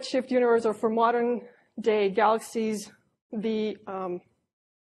low redshift universe, or for modern day galaxies, the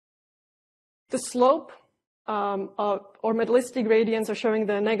slope or metallicity gradients are showing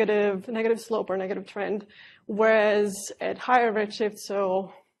the negative slope or negative trend, whereas at higher redshift,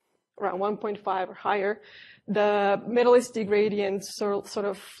 so around 1.5 or higher, the metallicity gradients sort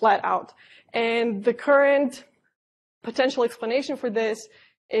of flat out. And the current potential explanation for this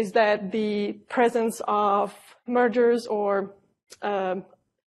is that the presence of mergers or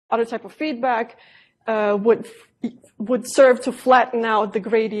other type of feedback would serve to flatten out the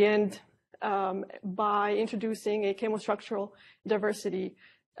gradient by introducing a chemostructural diversity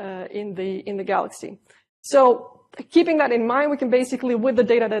in the galaxy. So keeping that in mind, we can basically, with the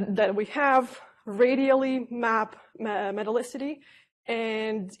data that we have, radially map metallicity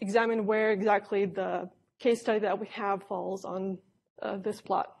and examine where exactly the case study that we have falls on this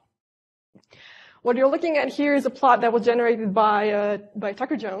plot. What you're looking at here is a plot that was generated by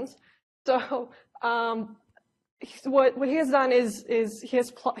Tucker Jones. So what he has done is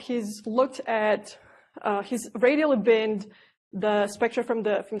he's looked at he's radially binned the spectra from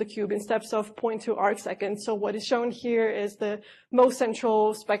the cube in steps of 0.2 arcseconds. So what is shown here is the most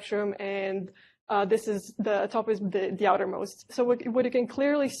central spectrum, and this is the top is the outermost. So what you can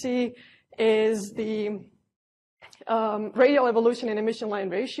clearly see is the radial evolution and emission line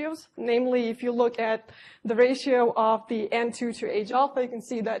ratios. Namely, if you look at the ratio of the N2 to age alpha, you can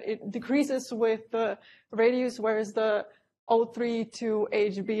see that it decreases with the radius, whereas the O3 to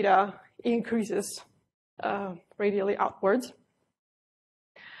age beta increases radially outwards.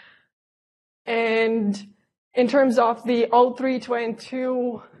 And in terms of the O3 to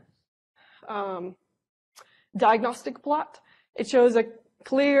N2 diagnostic plot, it shows a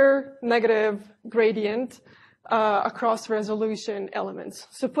clear negative gradient across resolution elements.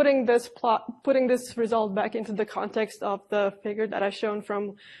 So putting this result back into the context of the figure that I've shown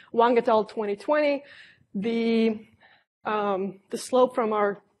from Wang et al. 2020, the slope from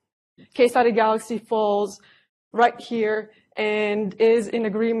our case study galaxy falls right here and is in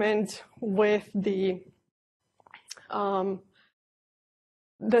agreement with the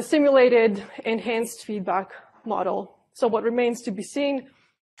simulated enhanced feedback model. So what remains to be seen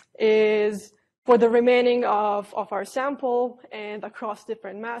is for the remaining of our sample and across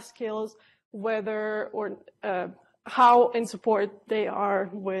different mass scales, whether or how in support they are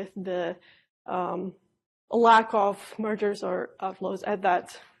with the lack of mergers or outflows at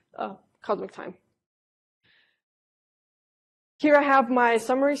that cosmic time. here I have my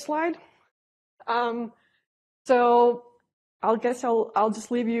summary slide. So I'll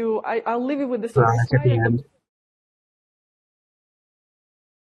just leave you. I'll leave you with the summary slide.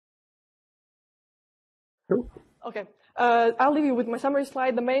 Okay. I'll leave you with my summary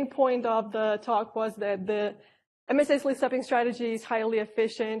slide. The main point of the talk was that the MSA slit stepping strategy is highly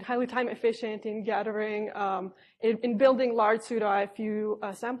efficient, highly time efficient in gathering, in building large pseudo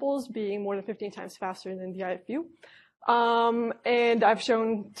IFU samples, being more than 15 times faster than the IFU. And I've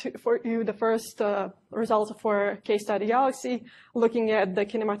shown for you the first results for case study galaxy, looking at the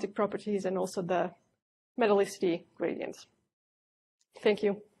kinematic properties and also the metallicity gradients. Thank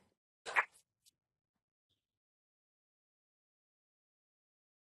you.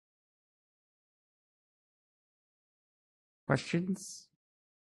 Questions?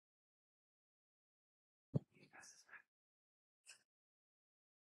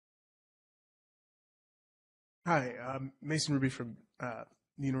 Hi, Mason Ruby from the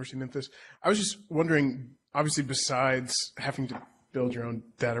University of Memphis. I was just wondering, obviously, besides having to build your own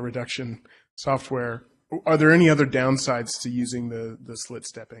data reduction software, are there any other downsides to using the slit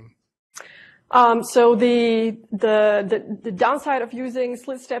stepping? So the downside of using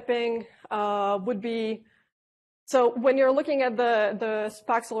slit stepping would be, so when you're looking at the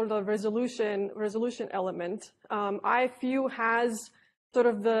spaxel or the resolution element, IFU has sort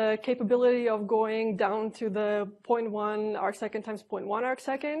of the capability of going down to the 0.1 arc second times 0.1 arc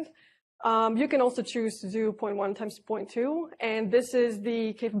second. You can also choose to do 0.1 times 0.2, and this is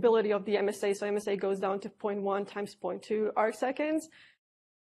the capability of the MSA. So MSA goes down to 0.1 times 0.2 arc seconds.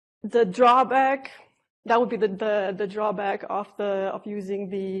 The drawback, that would be the drawback of using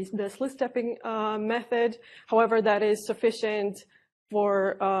the slit stepping method. However, that is sufficient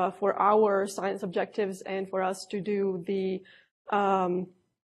for our science objectives and for us to do the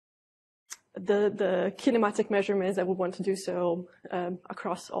kinematic measurements that we want to do so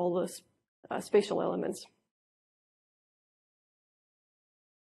across all the spatial elements.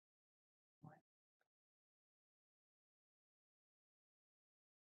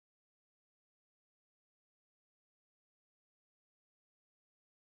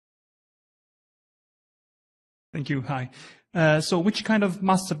 Thank you. Hi. So which kind of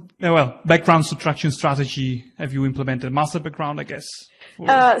background subtraction strategy have you implemented? Master background, I guess.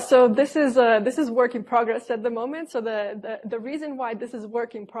 So this is work in progress at the moment. So the reason why this is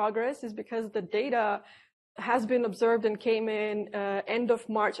work in progress is because the data has been observed and came in end of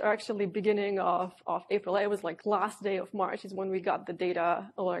March, or actually beginning of April. It was like last day of March is when we got the data,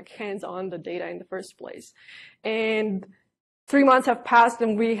 or like hands on the data in the first place. And 3 months have passed,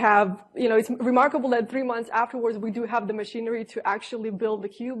 and we have, it's remarkable that 3 months afterwards, we do have the machinery to actually build the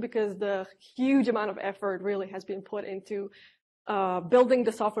cube, because the huge amount of effort really has been put into building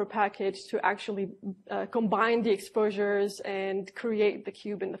the software package to actually combine the exposures and create the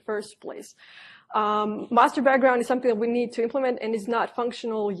cube in the first place. Master background is something that we need to implement and is not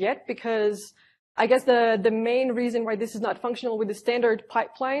functional yet, because I guess the main reason why this is not functional with the standard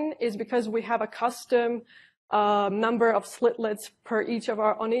pipeline is because we have a custom number of slitlets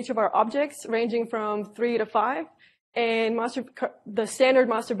on each of our objects, ranging from 3 to 5. And the standard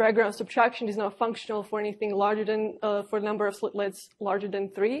master background subtraction is not functional for anything larger than, for the number of slitlets larger than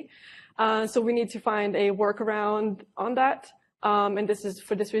 3. So we need to find a workaround on that. And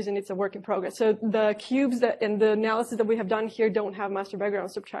for this reason, it's a work in progress. So the cubes and the analysis that we have done here don't have master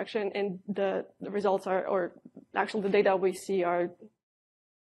background subtraction, and the results or actually the data we see are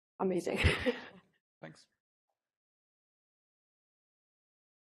amazing. Thanks.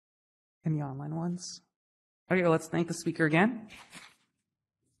 Any online ones? Okay, let's thank the speaker again.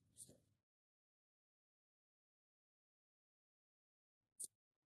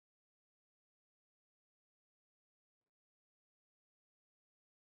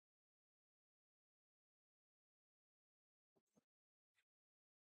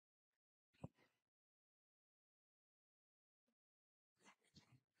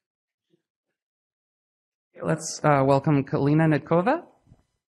 Let's welcome Kalina Nedkova.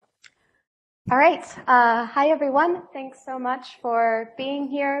 All right. Hi, everyone. Thanks so much for being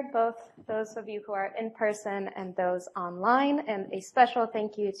here, both those of you who are in person and those online. And a special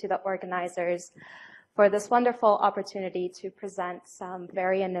thank you to the organizers for this wonderful opportunity to present some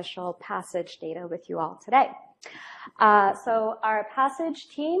very initial PASSAGE data with you all today. So our PASSAGE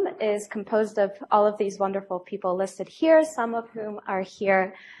team is composed of all of these wonderful people listed here, some of whom are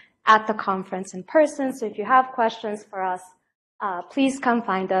here at the conference in person. So if you have questions for us, please come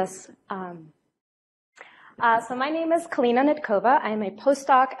find us. So my name is Kalina Nedkova. I'm a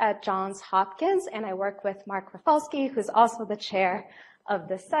postdoc at Johns Hopkins, and I work with Mark Rafalski, who's also the chair of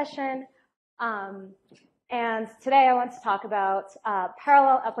this session. And today I want to talk about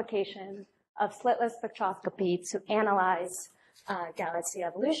parallel application of slitless spectroscopy to analyze galaxy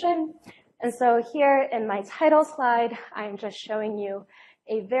evolution. And so here in my title slide, I'm just showing you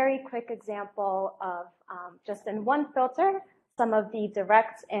a very quick example of just in one filter, some of the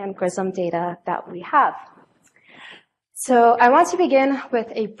direct and GRISM data that we have. So I want to begin with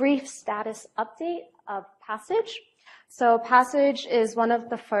a brief status update of PASSAGE. So PASSAGE is one of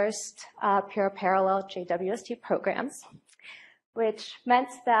the first pure parallel JWST programs, which meant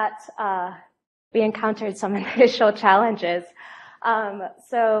that we encountered some initial challenges.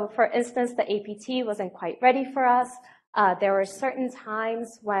 So for instance, the APT wasn't quite ready for us. There were certain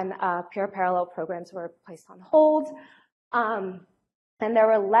times when pure parallel programs were placed on hold. And there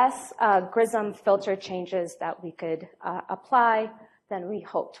were less GRISM filter changes that we could apply than we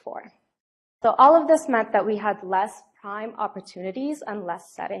hoped for. So all of this meant that we had less prime opportunities and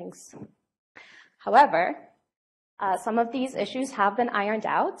less settings. However, some of these issues have been ironed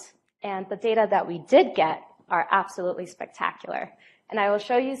out, and the data that we did get are absolutely spectacular. And I will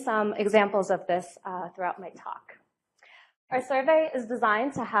show you some examples of this throughout my talk. Our survey is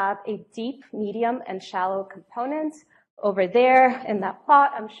designed to have a deep, medium, and shallow component. Over there in that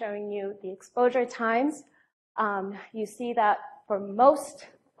plot, I'm showing you the exposure times. You see that for most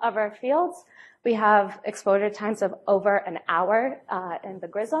of our fields, we have exposure times of over an hour in the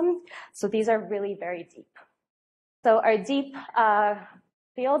GRISM. So these are really very deep. So our deep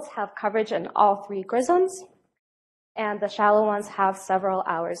fields have coverage in all three GRISMs, and the shallow ones have several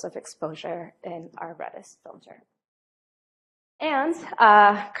hours of exposure in our Redis filter. And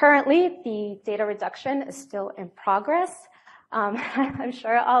currently, the data reduction is still in progress. I'm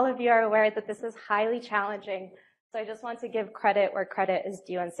sure all of you are aware that this is highly challenging. So I just want to give credit where credit is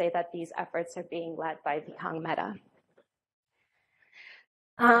due and say that these efforts are being led by Vihang Mehta.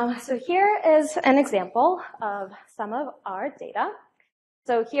 So here is an example of some of our data.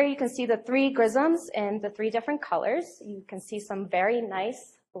 So here you can see the three GRISMs in the three different colors. You can see some very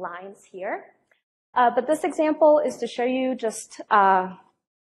nice lines here. But this example is to show you just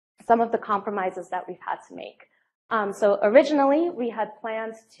some of the compromises that we've had to make. So originally, we had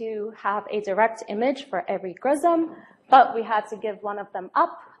planned to have a direct image for every GRISM, but we had to give one of them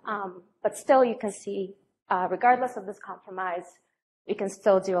up. But still, you can see, regardless of this compromise, we can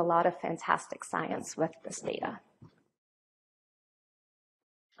still do a lot of fantastic science with this data.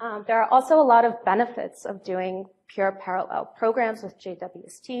 There are also a lot of benefits of doing pure parallel programs with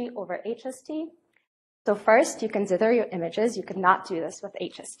JWST over HST. So first, you can dither your images. You could not do this with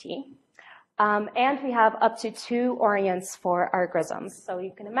HST. And we have up to 2 orients for our GRISMs. So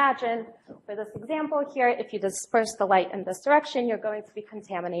you can imagine, for this example here, if you disperse the light in this direction, you're going to be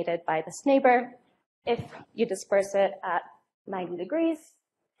contaminated by this neighbor. If you disperse it at 90 degrees,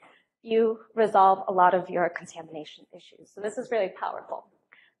 you resolve a lot of your contamination issues. So this is really powerful.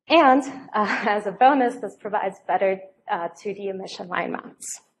 And as a bonus, this provides better 2D emission line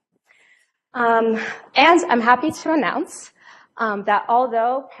mounts. And I'm happy to announce that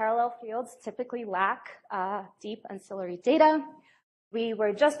although parallel fields typically lack deep ancillary data, we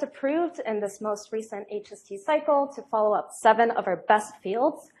were just approved in this most recent HST cycle to follow up 7 of our best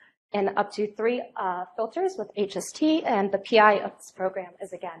fields in up to 3 filters with HST, and the PI of this program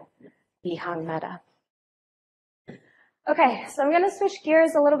is, again, Vihang Mehta. Okay, so I'm going to switch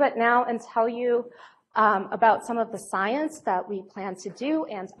gears a little bit now and tell you about some of the science that we plan to do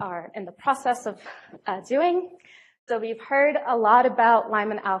and are in the process of doing. So we've heard a lot about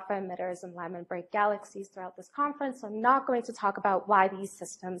Lyman alpha emitters and Lyman break galaxies throughout this conference. So I'm not going to talk about why these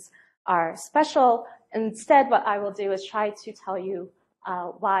systems are special. Instead, what I will do is try to tell you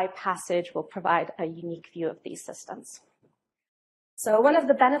why PASSAGE will provide a unique view of these systems. So one of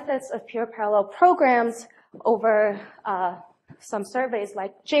the benefits of pure parallel programs over some surveys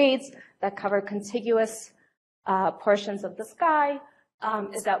like JADE's that cover contiguous portions of the sky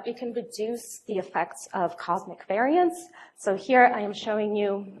is that we can reduce the effects of cosmic variance. So here I am showing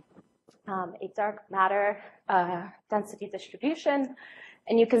you a dark matter density distribution.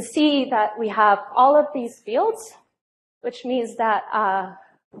 And you can see that we have all of these fields, which means that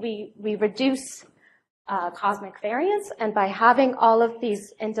we reduce cosmic variance. And by having all of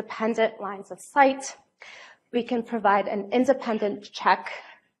these independent lines of sight, we can provide an independent check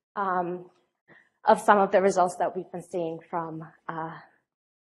of some of the results that we've been seeing from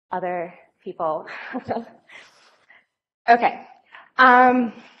other people. Okay.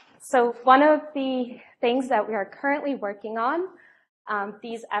 So one of the things that we are currently working on,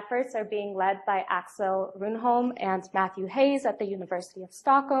 these efforts are being led by Axel Runholm and Matthew Hayes at the University of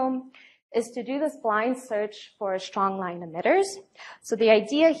Stockholm. is to do this blind search for strong line emitters. So the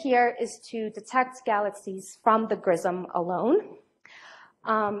idea here is to detect galaxies from the GRISM alone.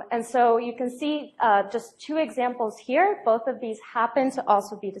 And so you can see just two examples here. Both of these happen to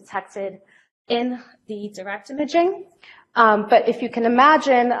also be detected in the direct imaging. But if you can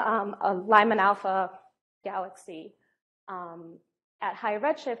imagine a Lyman alpha galaxy at high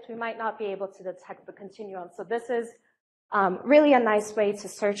redshift, we might not be able to detect the continuum. So this is really a nice way to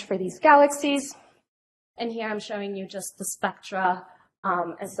search for these galaxies. And here I'm showing you just the spectra.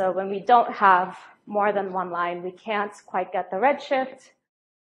 And so when we don't have more than one line, we can't quite get the redshift.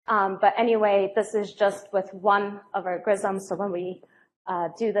 But anyway, this is just with one of our GRISMs. So when we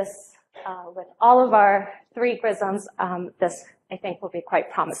do this with all of our 3 GRISMs, this, I think, will be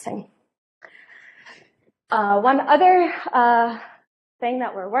quite promising. One other thing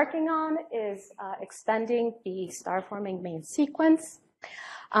that we're working on is extending the star-forming main sequence.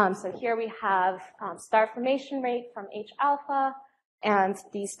 So here we have star formation rate from H alpha and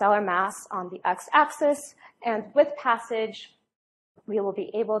the stellar mass on the x-axis. And with passage, we will be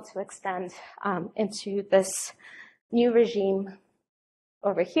able to extend into this new regime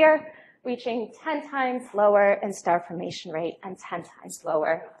over here, reaching 10 times lower in star formation rate and 10 times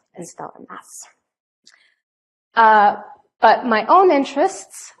lower in stellar mass. But my own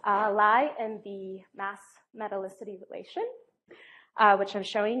interests lie in the mass-metallicity relation, which I'm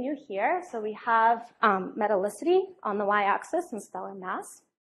showing you here. So we have metallicity on the y-axis and stellar mass.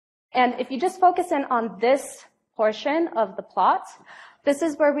 And if you just focus in on this portion of the plot, this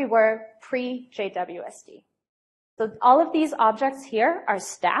is where we were pre-JWST. So all of these objects here are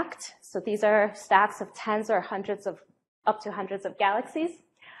stacked. So these are stacks of tens or hundreds of, up to hundreds of galaxies.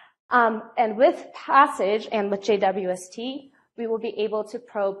 And with passage and with JWST, we will be able to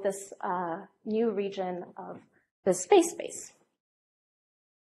probe this new region of the space.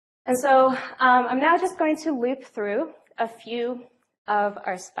 And so I'm now just going to loop through a few of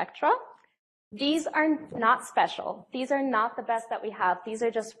our spectra. These are not special. These are not the best that we have. These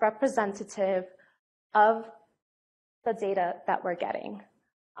are just representative of the data that we're getting.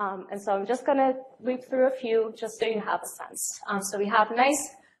 And so I'm just going to loop through a few just so you have a sense. So we have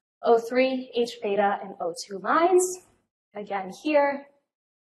nice O3, H beta, and O2 lines. Again here.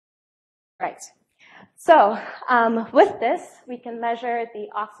 Right. So with this, we can measure the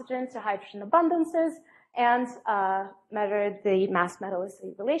oxygen to hydrogen abundances and measure the mass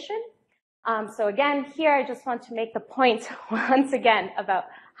metallicity relation. So again, here I just want to make the point once again about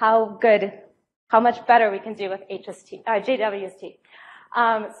how much better we can do with JWST.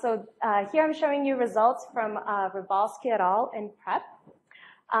 So here I'm showing you results from Rybalski et al. In PrEP.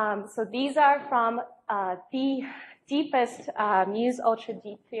 So these are from the deepest Muse ultra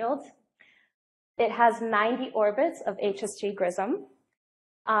deep field. It has 90 orbits of HST GRISM.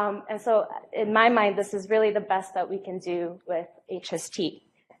 And so in my mind, this is really the best that we can do with HST.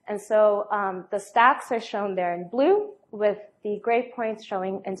 And so the stacks are shown there in blue with the gray points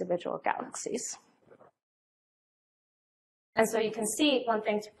showing individual galaxies. And so you can see one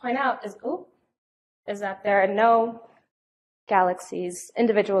thing to point out is that there are no galaxies,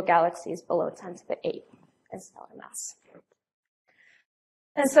 individual galaxies below 10 to the 8 in stellar mass.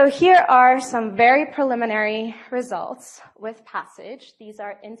 And so here are some very preliminary results with passage. These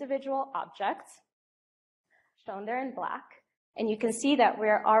are individual objects shown there in black. And you can see that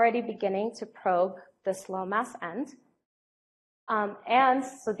we're already beginning to probe this low mass end. And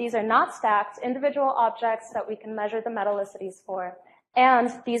so these are not stacked individual objects that we can measure the metallicities for. And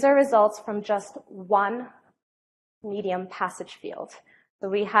these are results from just one medium passage field. So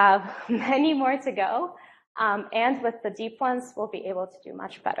we have many more to go. And with the deep ones, we'll be able to do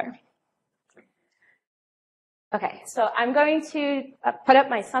much better. Okay, so I'm going to put up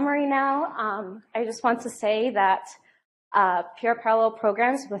my summary now. I just want to say that pure parallel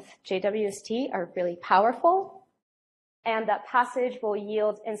programs with JWST are really powerful, and that passage will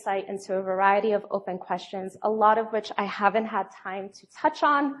yield insight into a variety of open questions, a lot of which I haven't had time to touch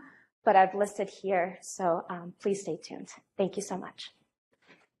on, but I've listed here, so please stay tuned. Thank you so much.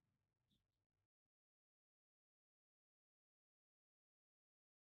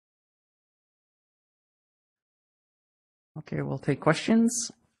 Okay, we'll take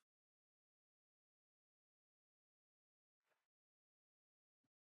questions.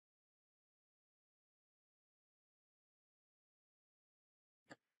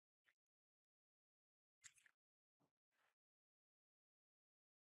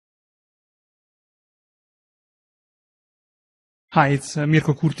 Hi, it's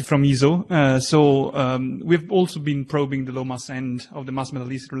Mirko Curti from ISO. We've also been probing the low mass end of the mass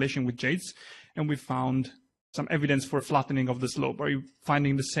metallicity relation with JADES, and we found some evidence for flattening of the slope. Are you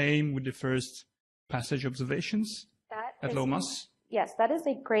finding the same with the first passage observations at low mass? Yes, that is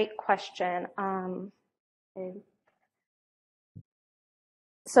a great question.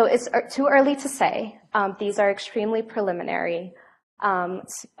 So it's too early to say. These are extremely preliminary.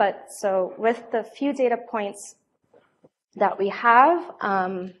 But so with the few data points that we have,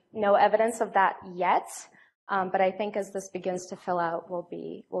 no evidence of that yet. But I think as this begins to fill out, we'll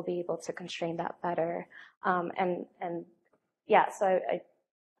be able to constrain that better. And yeah, so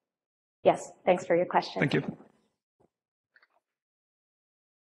yes, thanks for your question. Thank you.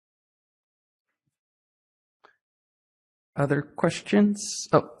 Other questions?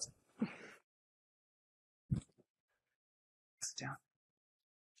 Oh. It's down.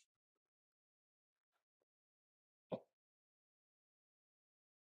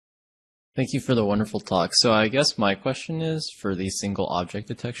 Thank you for the wonderful talk. So I guess my question is for these single object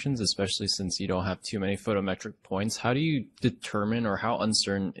detections, especially since you don't have too many photometric points, how do you determine or how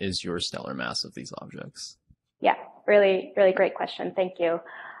uncertain is your stellar mass of these objects? Yeah, really, really great question. Thank you.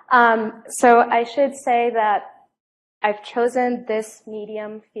 So I should say that I've chosen this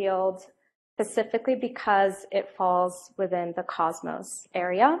medium field specifically because it falls within the cosmos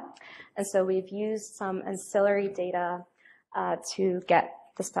area. And so we've used some ancillary data to get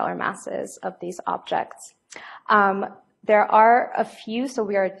the stellar masses of these objects. There are a few, so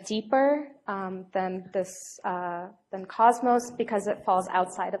we are deeper than this, than cosmos because it falls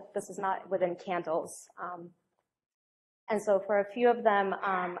outside of, this is not within candles. And so for a few of them,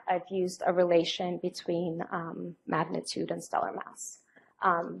 I've used a relation between magnitude and stellar mass.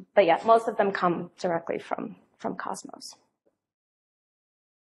 But yeah, most of them come directly from cosmos.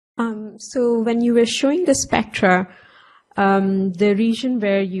 So when you were showing the spectra, the region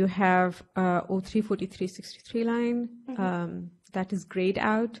where you have O34363 line, that is grayed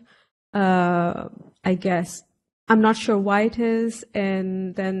out, I guess. I'm not sure why it is,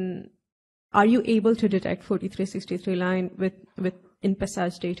 and then are you able to detect 4363 line with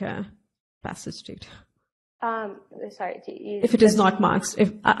in-passage data, passage data? Sorry. If it is not masked,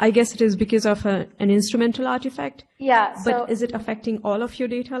 I guess it is because of an instrumental artifact. Yeah. But is it affecting all of your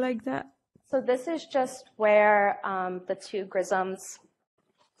data like that? So this is just where the two grisms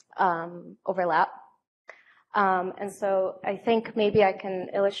overlap. And so I think maybe I can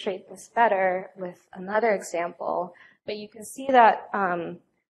illustrate this better with another example. But you can see that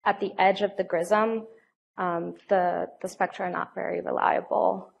at the edge of the grism, the spectra are not very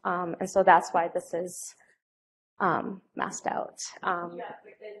reliable. And so that's why this is masked out. Yeah,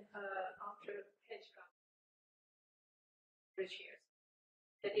 but then after Hedgecock, rich years,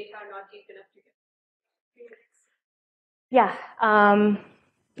 the data are not deep enough to get.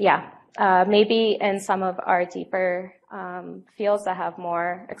 Yeah, maybe in some of our deeper fields that have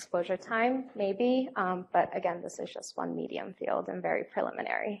more exposure time, maybe. But again, this is just one medium field and very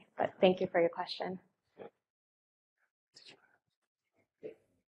preliminary. But thank you for your question.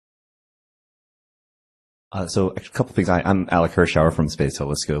 So a couple of things. I'm Alec Hirschauer from Space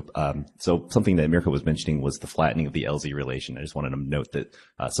Telescope. So something that Mirka was mentioning was the flattening of the LZ relation. I just wanted to note that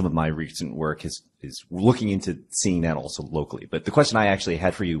some of my recent work is looking into seeing that also locally. But the question I actually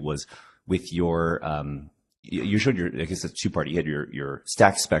had for you was with your, you showed your, I guess it's two-part. You had your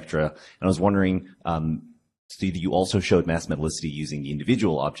stacked spectra, and I was wondering, so you also showed mass metallicity using the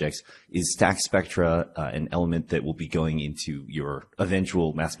individual objects. Is stacked spectra an element that will be going into your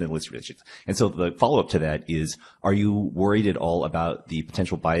eventual mass metallicity relations? And so the follow-up to that is, are you worried at all about the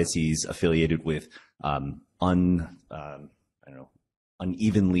potential biases affiliated with uneven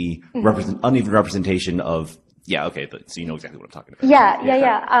representation of? Yeah, okay, so you know exactly what I'm talking about.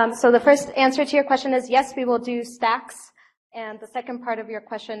 Yeah. So the first answer to your question is yes, we will do stacks. And the second part of your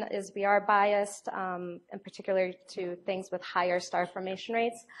question is we are biased, in particular to things with higher star formation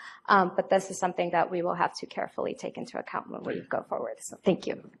rates. But this is something that we will have to carefully take into account when we go forward. So thank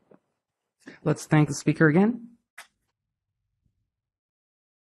you. Let's thank the speaker again.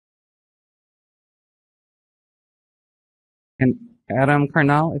 And Adam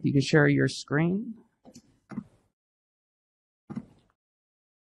Karnal, if you could share your screen.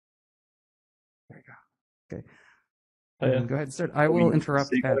 There you go. Okay. Go ahead, sir. I will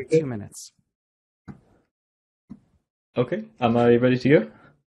interrupt at 2 minutes. Okay. Am I ready to go?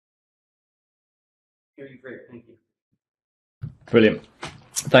 Hearing great. Thank you. Brilliant.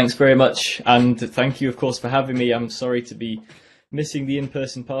 Thanks very much. And thank you, of course, for having me. I'm sorry to be missing the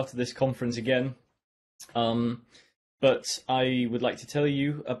in-person part of this conference again. But I would like to tell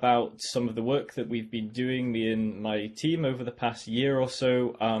you about some of the work that we've been doing, me and my team, over the past year or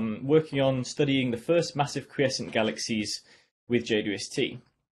so, working on studying the first massive quiescent galaxies with JWST.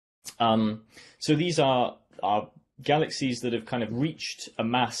 So these are are galaxies that have kind of reached a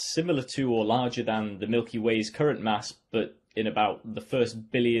mass similar to or larger than the Milky Way's current mass, but in about the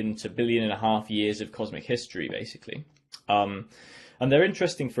first billion to billion and a half years of cosmic history, basically. And they're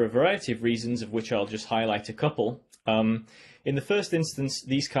interesting for a variety of reasons, of which I'll just highlight a couple. In the first instance,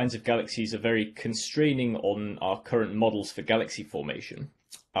 these kinds of galaxies are very constraining on our current models for galaxy formation.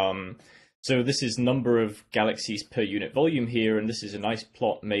 So this is number of galaxies per unit volume here, and this is a nice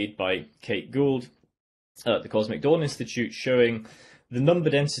plot made by Kate Gould at the Cosmic Dawn Institute showing the number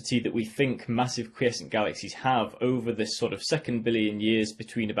density that we think massive quiescent galaxies have over this sort of second billion years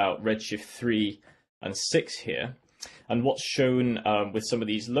between about redshift 3 and 6 here. And what's shown with some of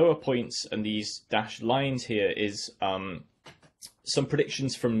these lower points and these dashed lines here is some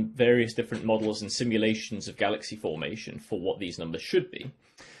predictions from various different models and simulations of galaxy formation for what these numbers should be.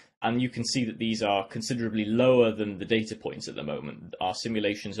 And you can see that these are considerably lower than the data points at the moment. Our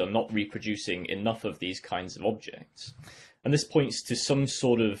simulations are not reproducing enough of these kinds of objects. And this points to some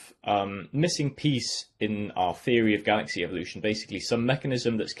sort of missing piece in our theory of galaxy evolution, basically some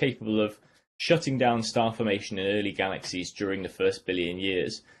mechanism that's capable of shutting down star formation in early galaxies during the first billion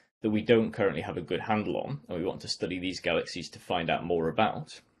years that we don't currently have a good handle on, and we want to study these galaxies to find out more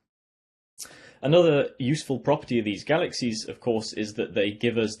about. Another useful property of these galaxies, of course, is that they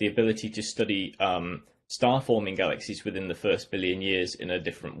give us the ability to study star-forming galaxies within the first billion years in a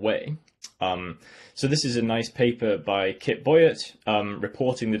different way. So this is a nice paper by Kit Boyett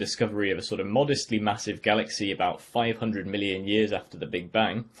reporting the discovery of a sort of modestly massive galaxy about 500 million years after the Big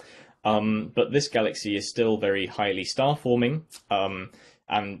Bang. But this galaxy is still very highly star-forming,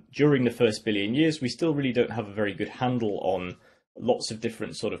 and during the first billion years, we still really don't have a very good handle on lots of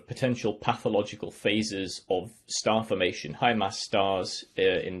different sort of potential pathological phases of star formation, high mass stars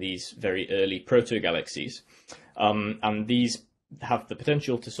in these very early proto-galaxies. And these have the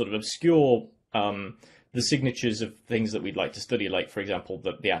potential to sort of obscure the signatures of things that we'd like to study, like, for example,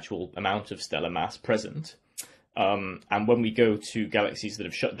 the actual amount of stellar mass present. And when we go to galaxies that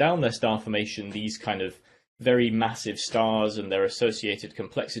have shut down their star formation, these kind of very massive stars and their associated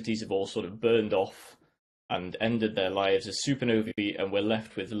complexities have all sort of burned off and ended their lives as supernovae, and we're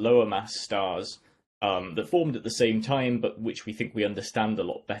left with lower mass stars that formed at the same time, but which we think we understand a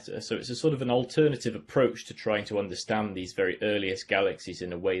lot better. So it's a sort of an alternative approach to trying to understand these very earliest galaxies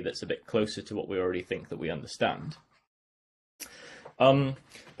in a way that's a bit closer to what we already think that we understand.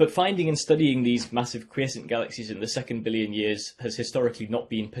 But finding and studying these massive quiescent galaxies in the second billion years has historically not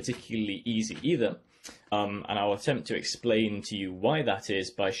been particularly easy either. And I'll attempt to explain to you why that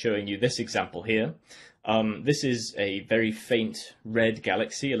is by showing you this example here. This is a very faint red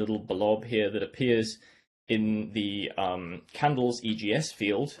galaxy, a little blob here that appears in the CANDLES EGS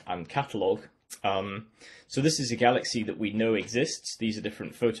field and catalogue. So this is a galaxy that we know exists. These are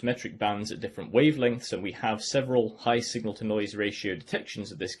different photometric bands at different wavelengths, and we have several high signal-to-noise ratio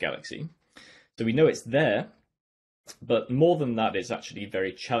detections of this galaxy. So we know it's there, but more than that, it's actually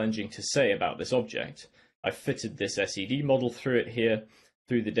very challenging to say about this object. I've fitted this SED model through it here,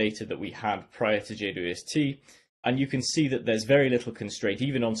 through the data that we had prior to JWST, and you can see that there's very little constraint,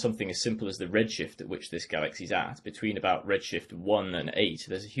 even on something as simple as the redshift at which this galaxy's at, between about redshift 1 and 8.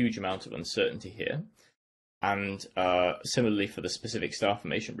 There's a huge amount of uncertainty here. And similarly for the specific star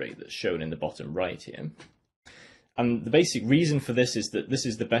formation rate that's shown in the bottom right here. And the basic reason for this is that this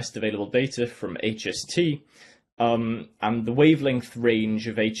is the best available data from HST, and the wavelength range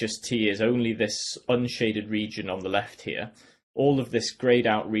of HST is only this unshaded region on the left here. All of this grayed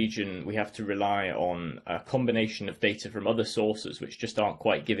out region, we have to rely on a combination of data from other sources which just aren't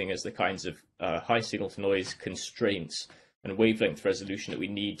quite giving us the kinds of high signal to noise constraints and wavelength resolution that we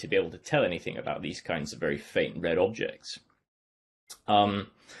need to be able to tell anything about these kinds of very faint red objects. But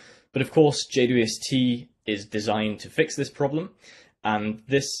of course, JWST is designed to fix this problem, and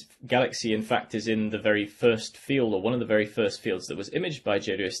this galaxy, in fact, is in the very first field, or one of the very first fields that was imaged by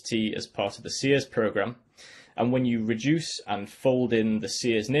JWST as part of the SEERS program. And when you reduce and fold in the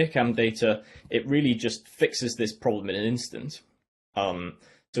SEERS NIRCam data, it really just fixes this problem in an instant.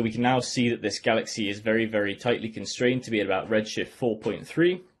 So we can now see that this galaxy is very, very tightly constrained to be at about redshift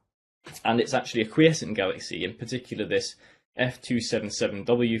 4.3, and it's actually a quiescent galaxy, in particular this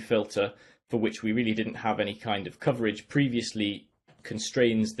F277W filter, for which we really didn't have any kind of coverage previously,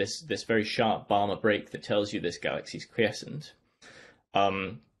 constrains this very sharp Balmer break that tells you this galaxy is quiescent.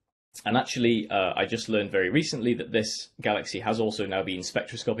 And actually, I just learned very recently that this galaxy has also now been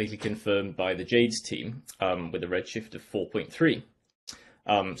spectroscopically confirmed by the JADES team with a redshift of 4.3.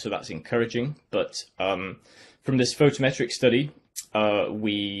 So that's encouraging. But from this photometric study,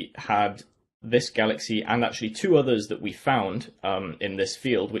 we had this galaxy and actually two others that we found in this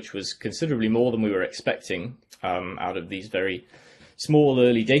field, which was considerably more than we were expecting out of these very small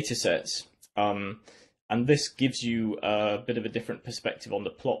early data sets. And this gives you a bit of a different perspective on the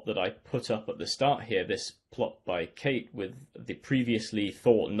plot that I put up at the start here, this plot by Kate with the previously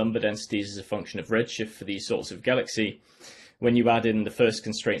thought number densities as a function of redshift for these sorts of galaxy. When you add in the first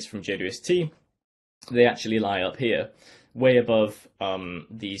constraints from JWST, they actually lie up here, way above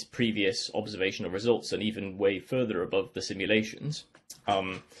these previous observational results and even way further above the simulations.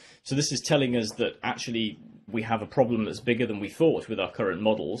 So this is telling us that actually we have a problem that's bigger than we thought with our current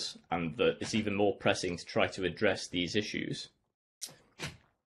models, and that it's even more pressing to try to address these issues.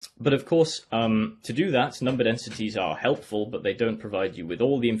 But of course, to do that, number densities are helpful, but they don't provide you with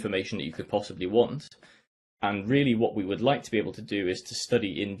all the information that you could possibly want. And really what we would like to be able to do is to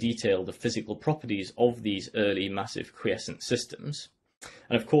study in detail the physical properties of these early massive quiescent systems.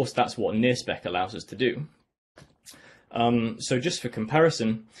 And of course, that's what NearSpec allows us to do. So just for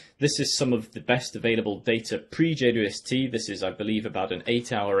comparison, this is some of the best available data pre-JWST. This is, I believe, about an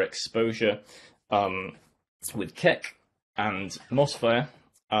 8-hour exposure with Keck and Mossfire.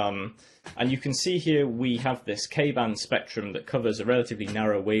 And you can see here we have this K-band spectrum that covers a relatively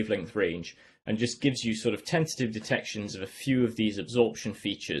narrow wavelength range and just gives you sort of tentative detections of a few of these absorption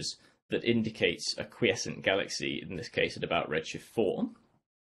features that indicates a quiescent galaxy, in this case at about redshift 4.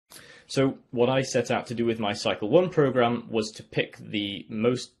 So what I set out to do with my Cycle 1 program was to pick the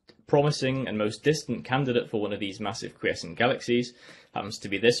most promising and most distant candidate for one of these massive quiescent galaxies, happens to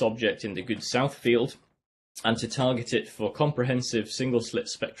be this object in the Good South field, and to target it for comprehensive single-slit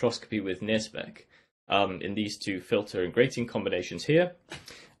spectroscopy with NearSpec in these two filter and grating combinations here.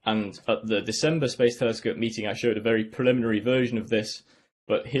 And at the December Space Telescope meeting, I showed a very preliminary version of this,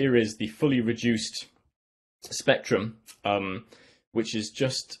 but here is the fully reduced spectrum, which is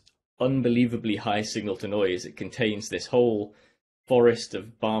just unbelievably high signal to noise. It contains this whole forest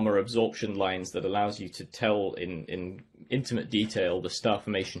of Balmer absorption lines that allows you to tell in intimate detail the star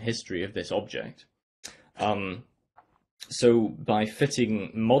formation history of this object. So by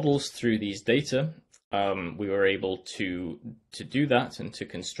fitting models through these data, we were able to do that and to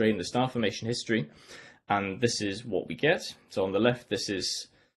constrain the star formation history. And this is what we get. So on the left, this is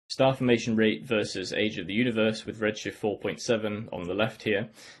star formation rate versus age of the universe with redshift 4.7 on the left here.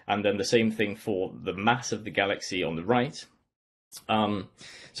 And then the same thing for the mass of the galaxy on the right.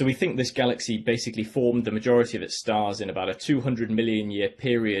 So we think this galaxy basically formed the majority of its stars in about a 200 million year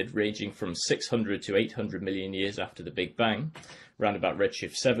period, ranging from 600 to 800 million years after the Big Bang, around about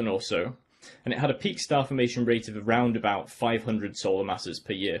redshift 7 or so. And it had a peak star formation rate of around about 500 solar masses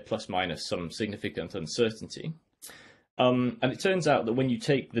per year, plus minus some significant uncertainty. And it turns out that when you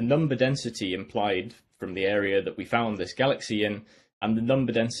take the number density implied from the area that we found this galaxy in, and the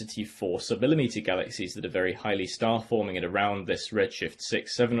number density for submillimeter galaxies that are very highly star-forming at around this redshift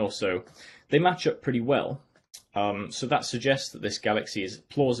 6, 7 or so, they match up pretty well. So that suggests that this galaxy is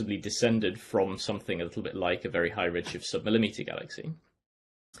plausibly descended from something a little bit like a very high redshift submillimeter galaxy.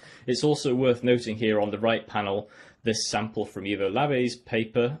 It's also worth noting here on the right panel this sample from Ivo Lave's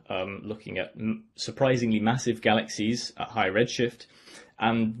paper looking at surprisingly massive galaxies at high redshift.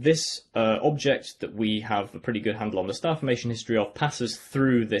 And this object that we have a pretty good handle on the star formation history of passes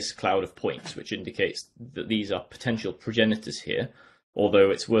through this cloud of points, which indicates that these are potential progenitors here, although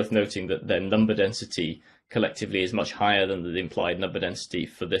it's worth noting that their number density collectively is much higher than the implied number density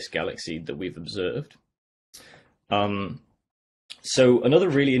for this galaxy that we've observed. So another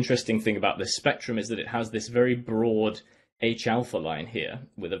really interesting thing about this spectrum is that it has this very broad H-alpha line here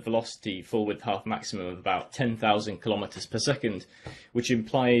with a velocity full width half maximum of about 10,000 kilometers per second, which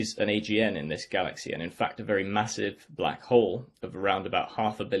implies an AGN in this galaxy, and in fact a very massive black hole of around about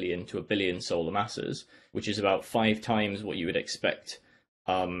 500 million to 1 billion solar masses, which is about 5 times what you would expect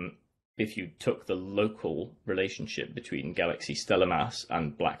if you took the local relationship between galaxy stellar mass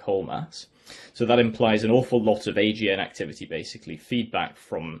and black hole mass. So that implies an awful lot of AGN activity, basically feedback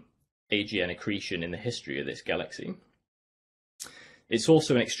from AGN accretion in the history of this galaxy. It's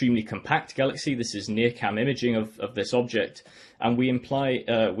also an extremely compact galaxy. This is near-cam imaging of this object, and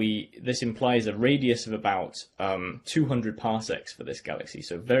this implies a radius of about 200 parsecs for this galaxy,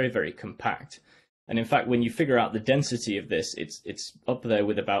 so very, very compact. And in fact, when you figure out the density of this, it's up there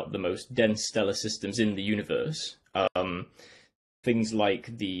with about the most dense stellar systems in the universe. Things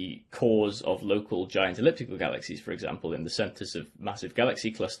like the cores of local giant elliptical galaxies, for example, in the centers of massive galaxy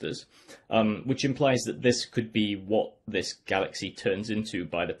clusters, which implies that this could be what this galaxy turns into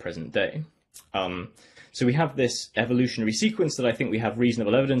by the present day. So we have this evolutionary sequence that I think we have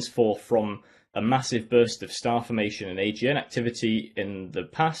reasonable evidence for from a massive burst of star formation and AGN activity in the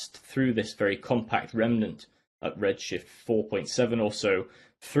past through this very compact remnant at redshift 4.7 or so,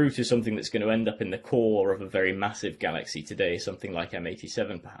 through to something that's going to end up in the core of a very massive galaxy today, something like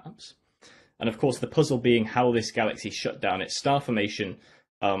M87 perhaps. And of course, the puzzle being how this galaxy shut down its star formation.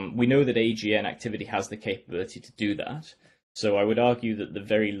 We know that AGN activity has the capability to do that. So I would argue that the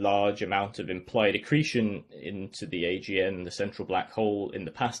very large amount of implied accretion into the AGN, the central black hole, in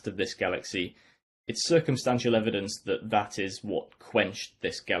the past of this galaxy, it's circumstantial evidence that that is what quenched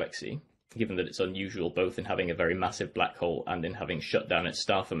this galaxy, given that it's unusual both in having a very massive black hole and in having shut down its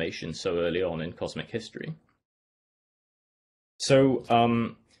star formation so early on in cosmic history. So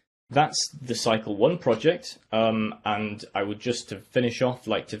that's the Cycle 1 project, and I would just to finish off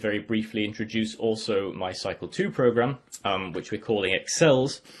like to very briefly introduce also my Cycle 2 program, which we're calling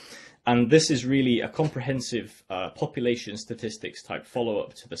Excels. And this is really a comprehensive population statistics type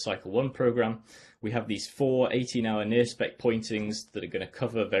follow-up to the Cycle 1 program. We have these 4 18-hour near-spec pointings that are going to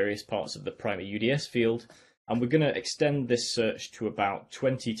cover various parts of the primary UDS field. And we're going to extend this search to about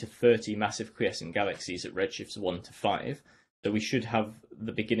 20 to 30 massive quiescent galaxies at redshifts 1 to 5. So we should have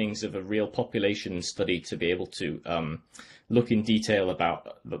the beginnings of a real population study to be able to look in detail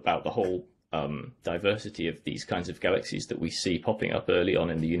about the whole diversity of these kinds of galaxies that we see popping up early on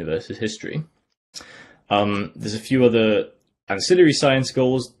in the universe's history. There's a few other ancillary science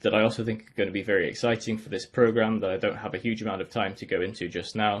goals that I also think are going to be very exciting for this program that I don't have a huge amount of time to go into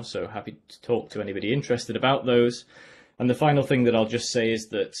just now, so happy to talk to anybody interested about those. And the final thing that I'll just say is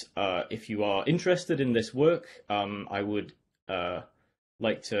that if you are interested in this work, I would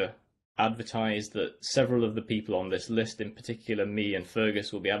like to advertise that several of the people on this list, in particular me and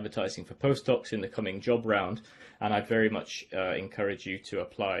Fergus, will be advertising for postdocs in the coming job round, and I'd very much encourage you to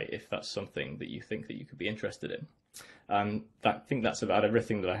apply if that's something that you think that you could be interested in. And I think that's about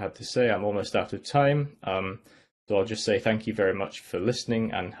everything that I had to say. I'm almost out of time, so I'll just say thank you very much for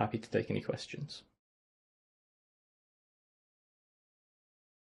listening and happy to take any questions.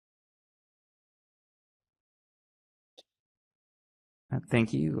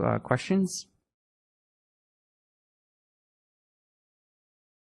 Thank you. Questions?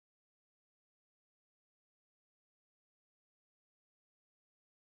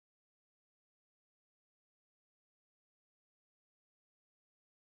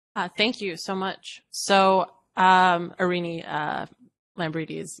 Thank you so much. So, Irini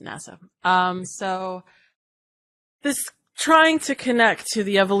Lambrides, NASA. So, this trying to connect to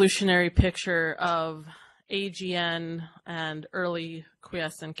the evolutionary picture of AGN and early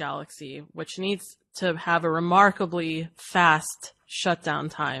quiescent galaxy, which needs to have a remarkably fast shutdown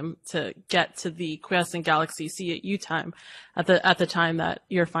time to get to the quiescent galaxy CU time at the time that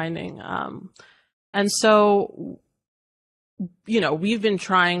you're finding. And so, you know, we've been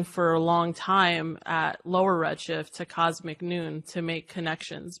trying for a long time at lower redshift to cosmic noon to make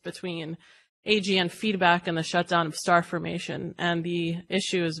connections between AGN feedback and the shutdown of star formation. And the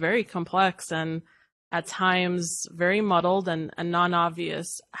issue is very complex and at times very muddled and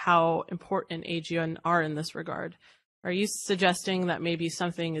non-obvious how important AGN are in this regard. Are you suggesting that maybe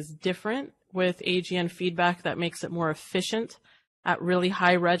something is different with AGN feedback that makes it more efficient at really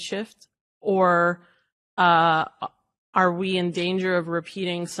high redshift? Or are we in danger of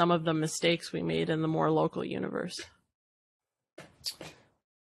repeating some of the mistakes we made in the more local universe?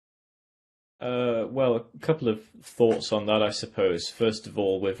 Well, a couple of thoughts on that, I suppose. First of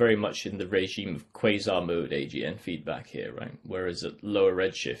all, we're very much in the regime of quasar mode AGN feedback here, right? Whereas at lower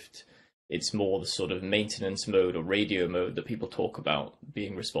redshift, it's more the sort of maintenance mode or radio mode that people talk about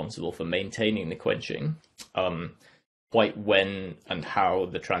being responsible for maintaining the quenching. Quite when and how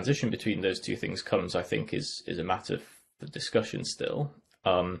the transition between those two things comes, I think, is a matter for discussion still.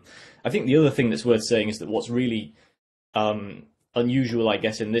 I think the other thing that's worth saying is that what's really unusual, I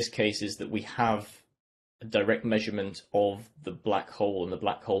guess, in this case is that we have a direct measurement of the black hole and the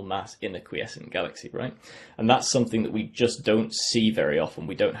black hole mass in a quiescent galaxy, right? And that's something that we just don't see very often.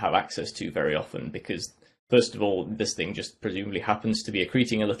 We don't have access to very often because, first of all, this thing just presumably happens to be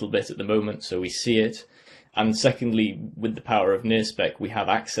accreting a little bit at the moment, so we see it. And secondly, with the power of NIRSpec, we have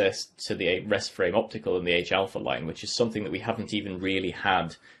access to the rest frame optical and the H-alpha line, which is something that we haven't even really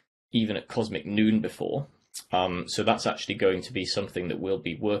had even at cosmic noon before. So that's actually going to be something that we'll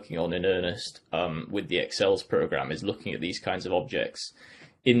be working on in earnest with the Excels program, is looking at these kinds of objects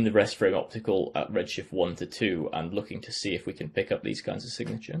in the rest frame optical at redshift 1 to 2 and looking to see if we can pick up these kinds of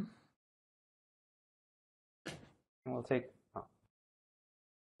signature. We'll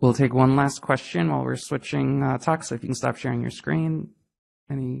take one last question while we're switching talks, so if you can stop sharing your screen.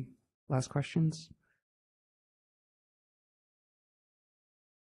 Any last questions?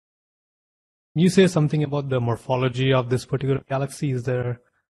 you say something about the morphology of this particular galaxy? Is there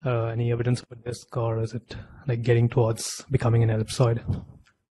any evidence for disk, or is it like getting towards becoming an ellipsoid?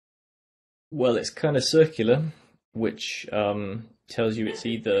 Well, it's kind of circular, which tells you it's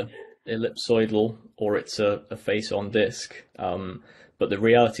either ellipsoidal or it's a face-on disk. But the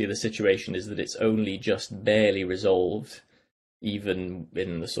reality of the situation is that it's only just barely resolved, even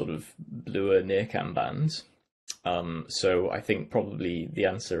in the sort of bluer near-cam bands. So I think probably the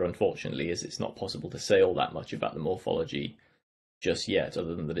answer, unfortunately, is it's not possible to say all that much about the morphology just yet,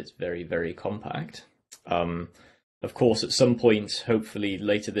 other than that it's very, very compact. Of course, at some point, hopefully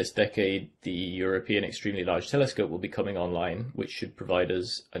later this decade, the European Extremely Large Telescope will be coming online, which should provide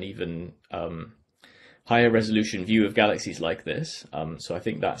us an even higher resolution view of galaxies like this. So I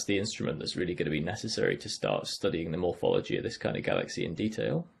think that's the instrument that's really going to be necessary to start studying the morphology of this kind of galaxy in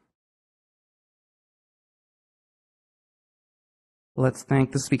detail. Let's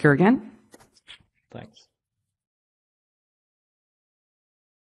thank the speaker again. Thanks.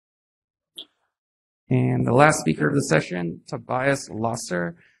 And the last speaker of the session, Tobias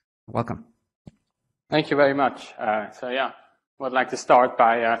Losser. Welcome. Thank you very much. I would like to start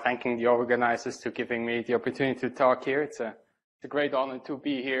by thanking the organizers for giving me the opportunity to talk here. It's a great honor to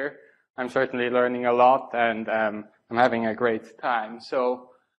be here. I'm certainly learning a lot, and I'm having a great time. So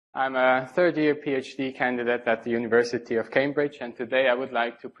I'm a third-year PhD candidate at the University of Cambridge, and today I would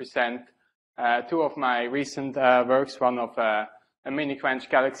like to present two of my recent works, one of a mini-quench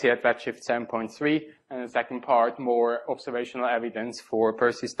galaxy at redshift 7.3, and the second part, more observational evidence for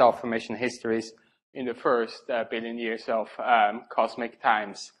Perseus star formation histories in the first billion years of cosmic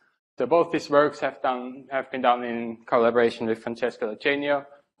times. So both these works have been done in collaboration with Francesco Lagenio,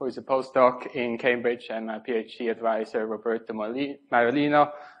 who is a postdoc in Cambridge, and my PhD advisor, Roberto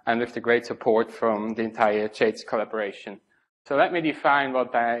Marolino, and with the great support from the entire JWST collaboration. So let me define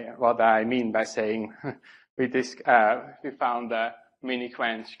what I mean by saying we found a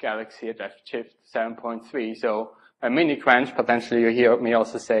mini-quench galaxy at redshift 7.3. So a mini-quench, potentially you hear me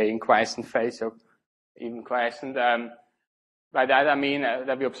also say in quiescent phase, or even quiescent. By that I mean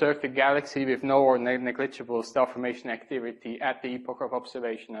that we observed the galaxy with no or negligible star formation activity at the epoch of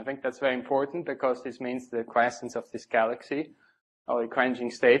observation. I think that's very important because this means the quiescence of this galaxy, or the quenching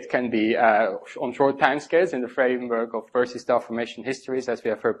state, can be on short timescales in the framework of Perseus star formation histories, as we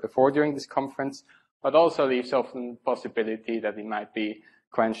have heard before during this conference, but also leaves open the possibility that it might be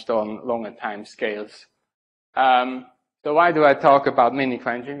quenched on longer timescales. So why do I talk about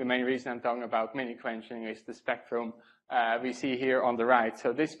mini-quenching? The main reason I'm talking about mini-quenching is the spectrum we see here on the right.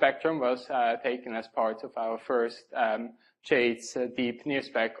 So this spectrum was taken as part of our first JWST deep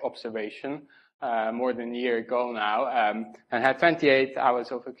near-spec observation more than a year ago now, and had 28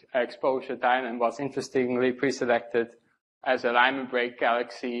 hours of exposure time, and was interestingly pre-selected as a Lyman break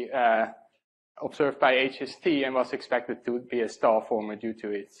galaxy observed by JWST, and was expected to be a star former due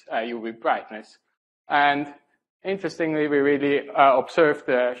to its UV brightness. And interestingly, we really observed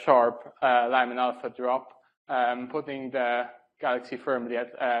the sharp Lyman alpha drop, putting the galaxy firmly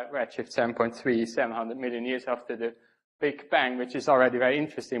at redshift 7.3, 700 million years after the Big Bang, which is already very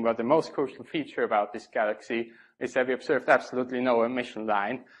interesting. But the most crucial feature about this galaxy is that we observed absolutely no emission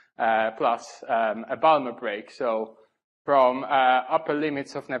line, plus a Balmer break. So from upper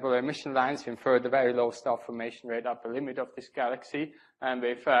limits of nebular emission lines, we inferred a very low star formation rate upper limit of this galaxy, and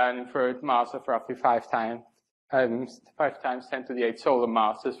with an inferred mass of roughly 5 times 10 to the 8 solar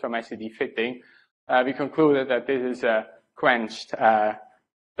masses from SED fitting. We concluded that this is a quenched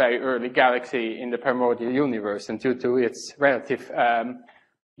very early galaxy in the primordial universe, and due to its relative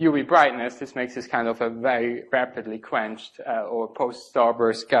UV brightness, this makes this kind of a very rapidly quenched or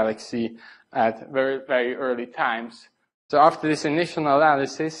post-starburst galaxy at very, very early times. So after this initial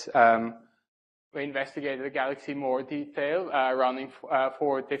analysis, we investigated the galaxy in more detail, running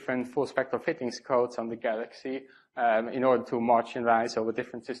 4 different full spectral fittings codes on the galaxy in order to marginalize over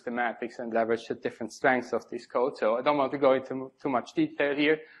different systematics and leverage the different strengths of these codes. So I don't want to go into too much detail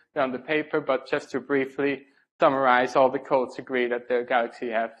here on the paper, but just to briefly summarize, all the codes agree that the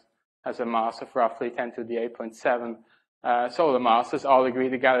galaxy has a mass of roughly 10 to the 8.7 solar masses. All agree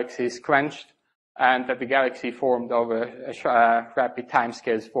the galaxy is quenched, and that the galaxy formed over rapid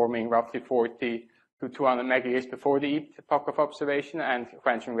timescales, forming roughly 40 to 200 megayears before the epoch of observation, and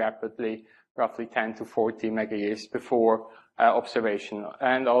quenching rapidly roughly 10 to 40 megayears before observation.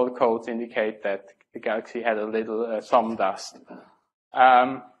 And all the codes indicate that the galaxy had a little some dust.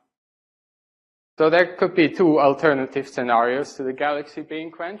 So there could be 2 alternative scenarios to the galaxy being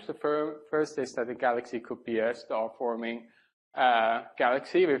quenched. The first is that the galaxy could be a star-forming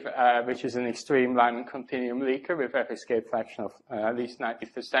galaxy, with, which is an extreme Lyman continuum leaker with F escape fraction of at least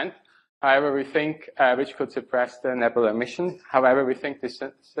 90%. However, we think, which could suppress the nebula emission. However, we think this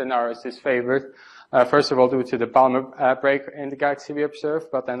scenario is disfavored, first of all, due to the Balmer break in the galaxy we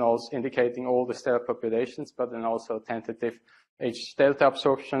observed, but then also indicating all the stellar populations, but then also tentative H delta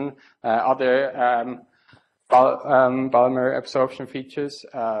absorption, other Balmer absorption features.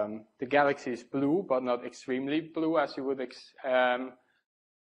 The galaxy is blue, but not extremely blue, as you would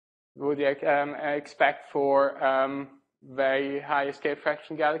expect for very high escape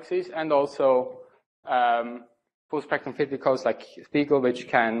fraction galaxies, and also full spectrum physicals like Spiegel, which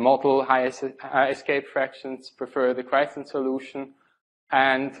can model high escape fractions, prefer the Kreisland solution,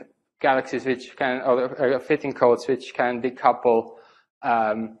 and galaxies which can, or fitting codes which can decouple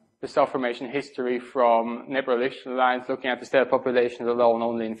the star formation history from nebula emission lines, looking at the stellar populations alone,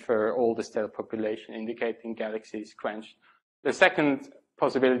 only infer all the stellar population, indicating galaxies quenched. The second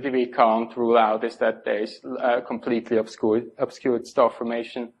possibility we can't rule out is that there is completely obscured star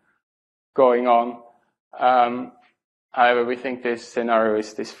formation going on. However, we think this scenario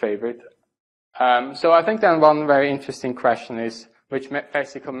is disfavored. So I think then one very interesting question is which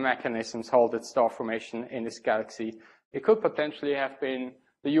physical mechanisms halted star formation in this galaxy. It could potentially have been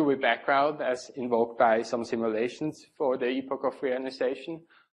the UV background as invoked by some simulations for the epoch of reionization,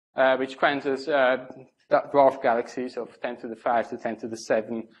 which quenches dwarf galaxies of 10 to the 5 to 10 to the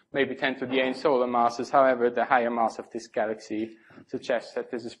 7, maybe 10 to the 8 solar masses. However, the higher mass of this galaxy suggests that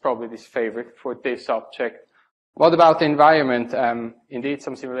this is probably disfavored for this object. What about the environment? Indeed,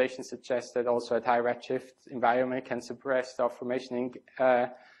 some simulations suggest that also at high redshift, environment can suppress star formation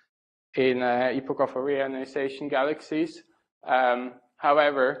in epoch of reionization galaxies.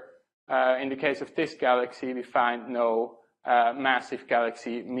 However, in the case of this galaxy, we find no massive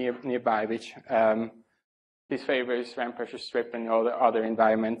galaxy nearby, which disfavors ramp pressure strip and all the other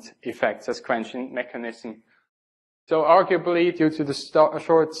environment effects as quenching mechanism. So arguably, due to the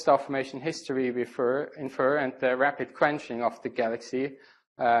short star formation history we infer and the rapid quenching of the galaxy,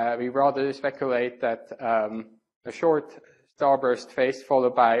 we rather speculate that a short starburst phase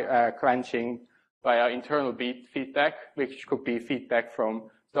followed by quenching by internal feedback, which could be feedback from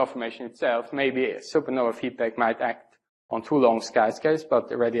star formation itself. Maybe supernova feedback might act on too long skyscapes, but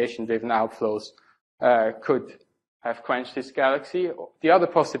the radiation-driven outflows could have quenched this galaxy. The other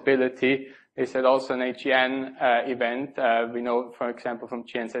possibility is that also an HEN event. We know, for example, from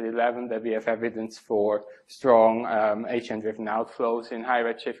GNZ11 that we have evidence for strong HEN-driven outflows in high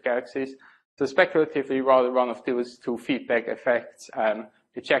redshift galaxies. So speculatively, rather one of those two feedback effects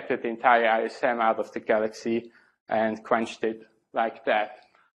ejected the entire ISM out of the galaxy and quenched it like that.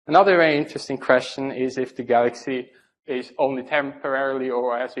 Another very interesting question is if the galaxy is only temporarily,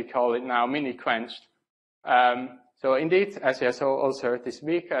 or as we call it now, mini-quenched. So indeed, as you also heard this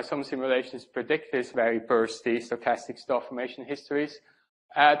week, some simulations predict this very bursty stochastic star formation histories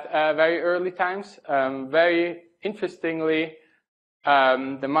at very early times. Very interestingly,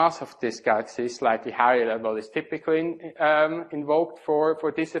 the mass of this galaxy is slightly higher than what is typically invoked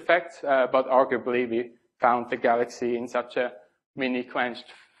for this effect, but arguably we found the galaxy in such a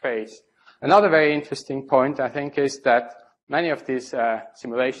mini-quenched phase. Another very interesting point, I think, is that many of these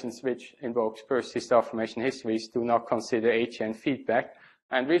simulations which invoke bursty star formation histories do not consider HEN feedback.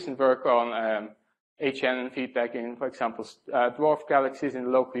 And recent work on HEN feedback in, for example, dwarf galaxies in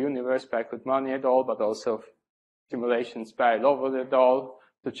the local universe by Kudmani et al., but also simulations by Lovell et al.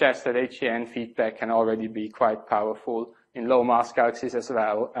 Suggest that HEN feedback can already be quite powerful in low mass galaxies as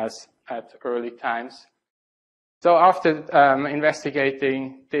well as at early times. So after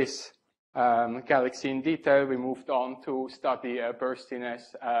investigating this galaxy in detail, we moved on to study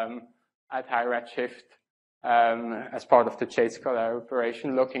burstiness at high redshift as part of the JWST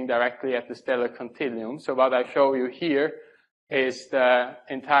collaboration, looking directly at the stellar continuum. So what I show you here is the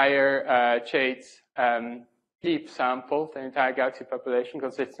entire JWST deep sample, the entire galaxy population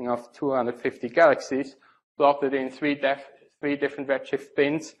consisting of 250 galaxies, plotted in three different redshift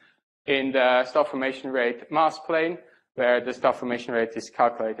bins in the star formation rate mass plane, where the star formation rate is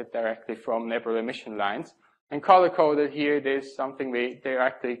calculated directly from nebula emission lines. And color-coded here, there's something we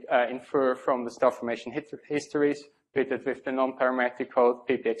directly infer from the star formation histories, fitted with the non-parametric code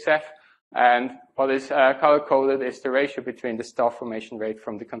PPXF. And what is color-coded is the ratio between the star formation rate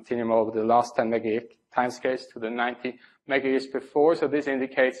from the continuum over the last 10 megayear timescales to the 90 megayears before. So this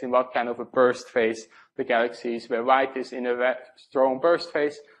indicates in what kind of a burst phase the galaxy is, where white is in a strong burst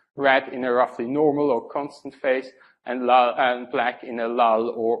phase, red in a roughly normal or constant phase, and black in a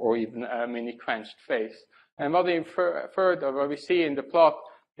lull or even a mini-quenched phase. And what we inferred, or what we see in the plot,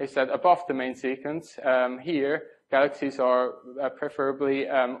 is that above the main sequence here, galaxies are preferably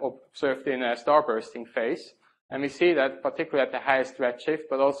observed in a starbursting phase. And we see that particularly at the highest redshift,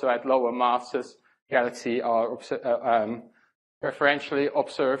 but also at lower masses, galaxies are preferentially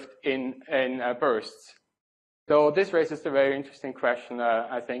observed in bursts. So this raises the very interesting question,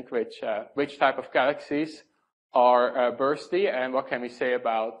 I think, which type of galaxies are bursty, and what can we say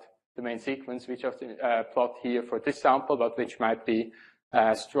about the main sequence, which of the plot here for this sample, but which might be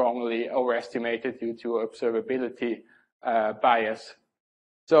strongly overestimated due to observability bias.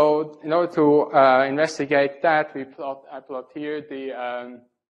 So in order to investigate that, I plot here the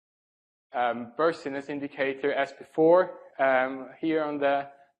burstiness indicator as before, here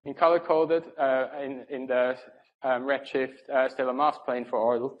in color-coded in the redshift stellar mass plane for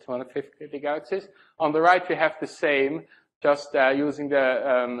all 250 galaxies. On the right, we have the same, just using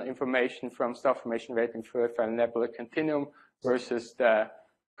the information from star formation rate inferred from nebular continuum versus the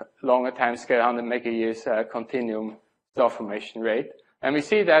longer time scale 100 megayears continuum star formation rate. And we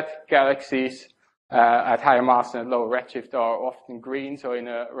see that galaxies at higher mass and at lower redshift are often green, so in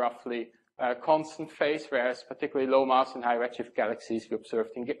a roughly constant phase, whereas particularly low mass and high redshift galaxies we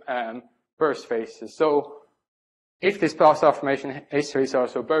observed in burst phases. So if these star formation histories are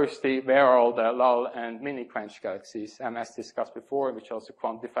so bursty, where are all the lull and mini quench galaxies? As discussed before, which also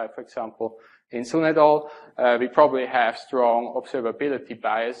quantified, for example, in Sun et al. We probably have strong observability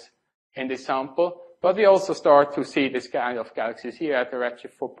bias in this sample, but we also start to see this kind of galaxies here at the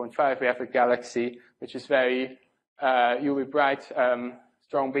redshift 4.5. We have a galaxy which is very UV bright,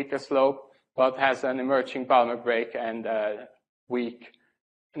 strong beta slope, but has an emerging Balmer break and weak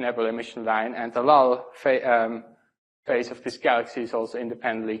nebular emission line. And the lull phase of this galaxy is also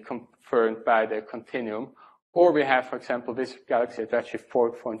independently confirmed by the continuum. Or we have, for example, this galaxy at redshift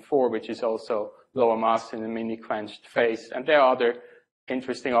 4.4, which is also lower mass in a mini quenched phase. And there are other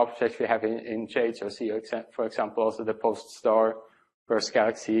interesting objects we have in JWST, for example, also the post-star burst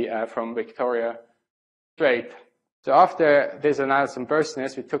galaxy from Victoria Strait. So after this analysis on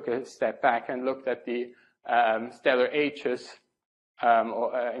burstiness, we took a step back and looked at the stellar ages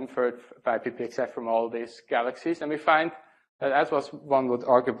inferred by PPXF from all these galaxies. And we find that, as one would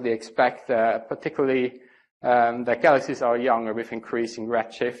arguably expect, particularly that galaxies are younger with increasing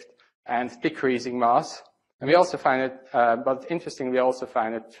redshift and decreasing mass. And we also find it, but interestingly, we also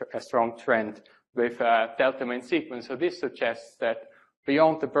find a strong trend with delta main sequence. So this suggests that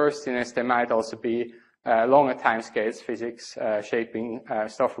beyond the burstiness, there might also be longer timescales, physics shaping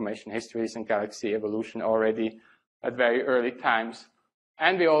star formation histories and galaxy evolution already at very early times.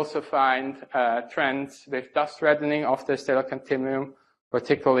 And we also find trends with dust reddening of the stellar continuum,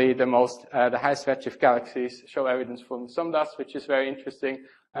 particularly the highest redshift galaxies show evidence from some dust, which is very interesting.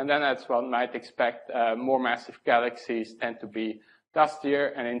 And then, as one might expect, more massive galaxies tend to be dustier,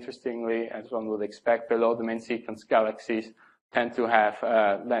 and interestingly, as one would expect, below the main sequence galaxies tend to have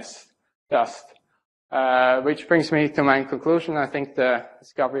less dust. Which brings me to my conclusion. I think the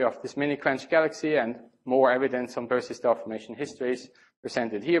discovery of this mini quench galaxy and more evidence on bursty star formation histories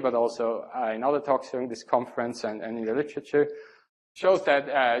presented here, but also in other talks during this conference and in the literature, shows that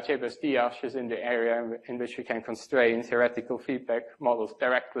JWST ushers in the area in which we can constrain theoretical feedback models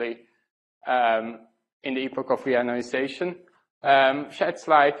directly in the epoch of reionization. Sheds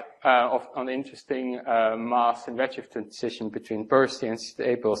light on the interesting mass and redshift transition between bursty and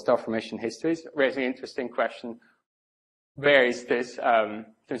stable star formation histories, raising an interesting question: where is this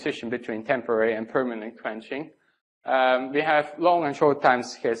transition between temporary and permanent quenching? We have long and short time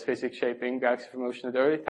scales physics shaping galaxy formation at early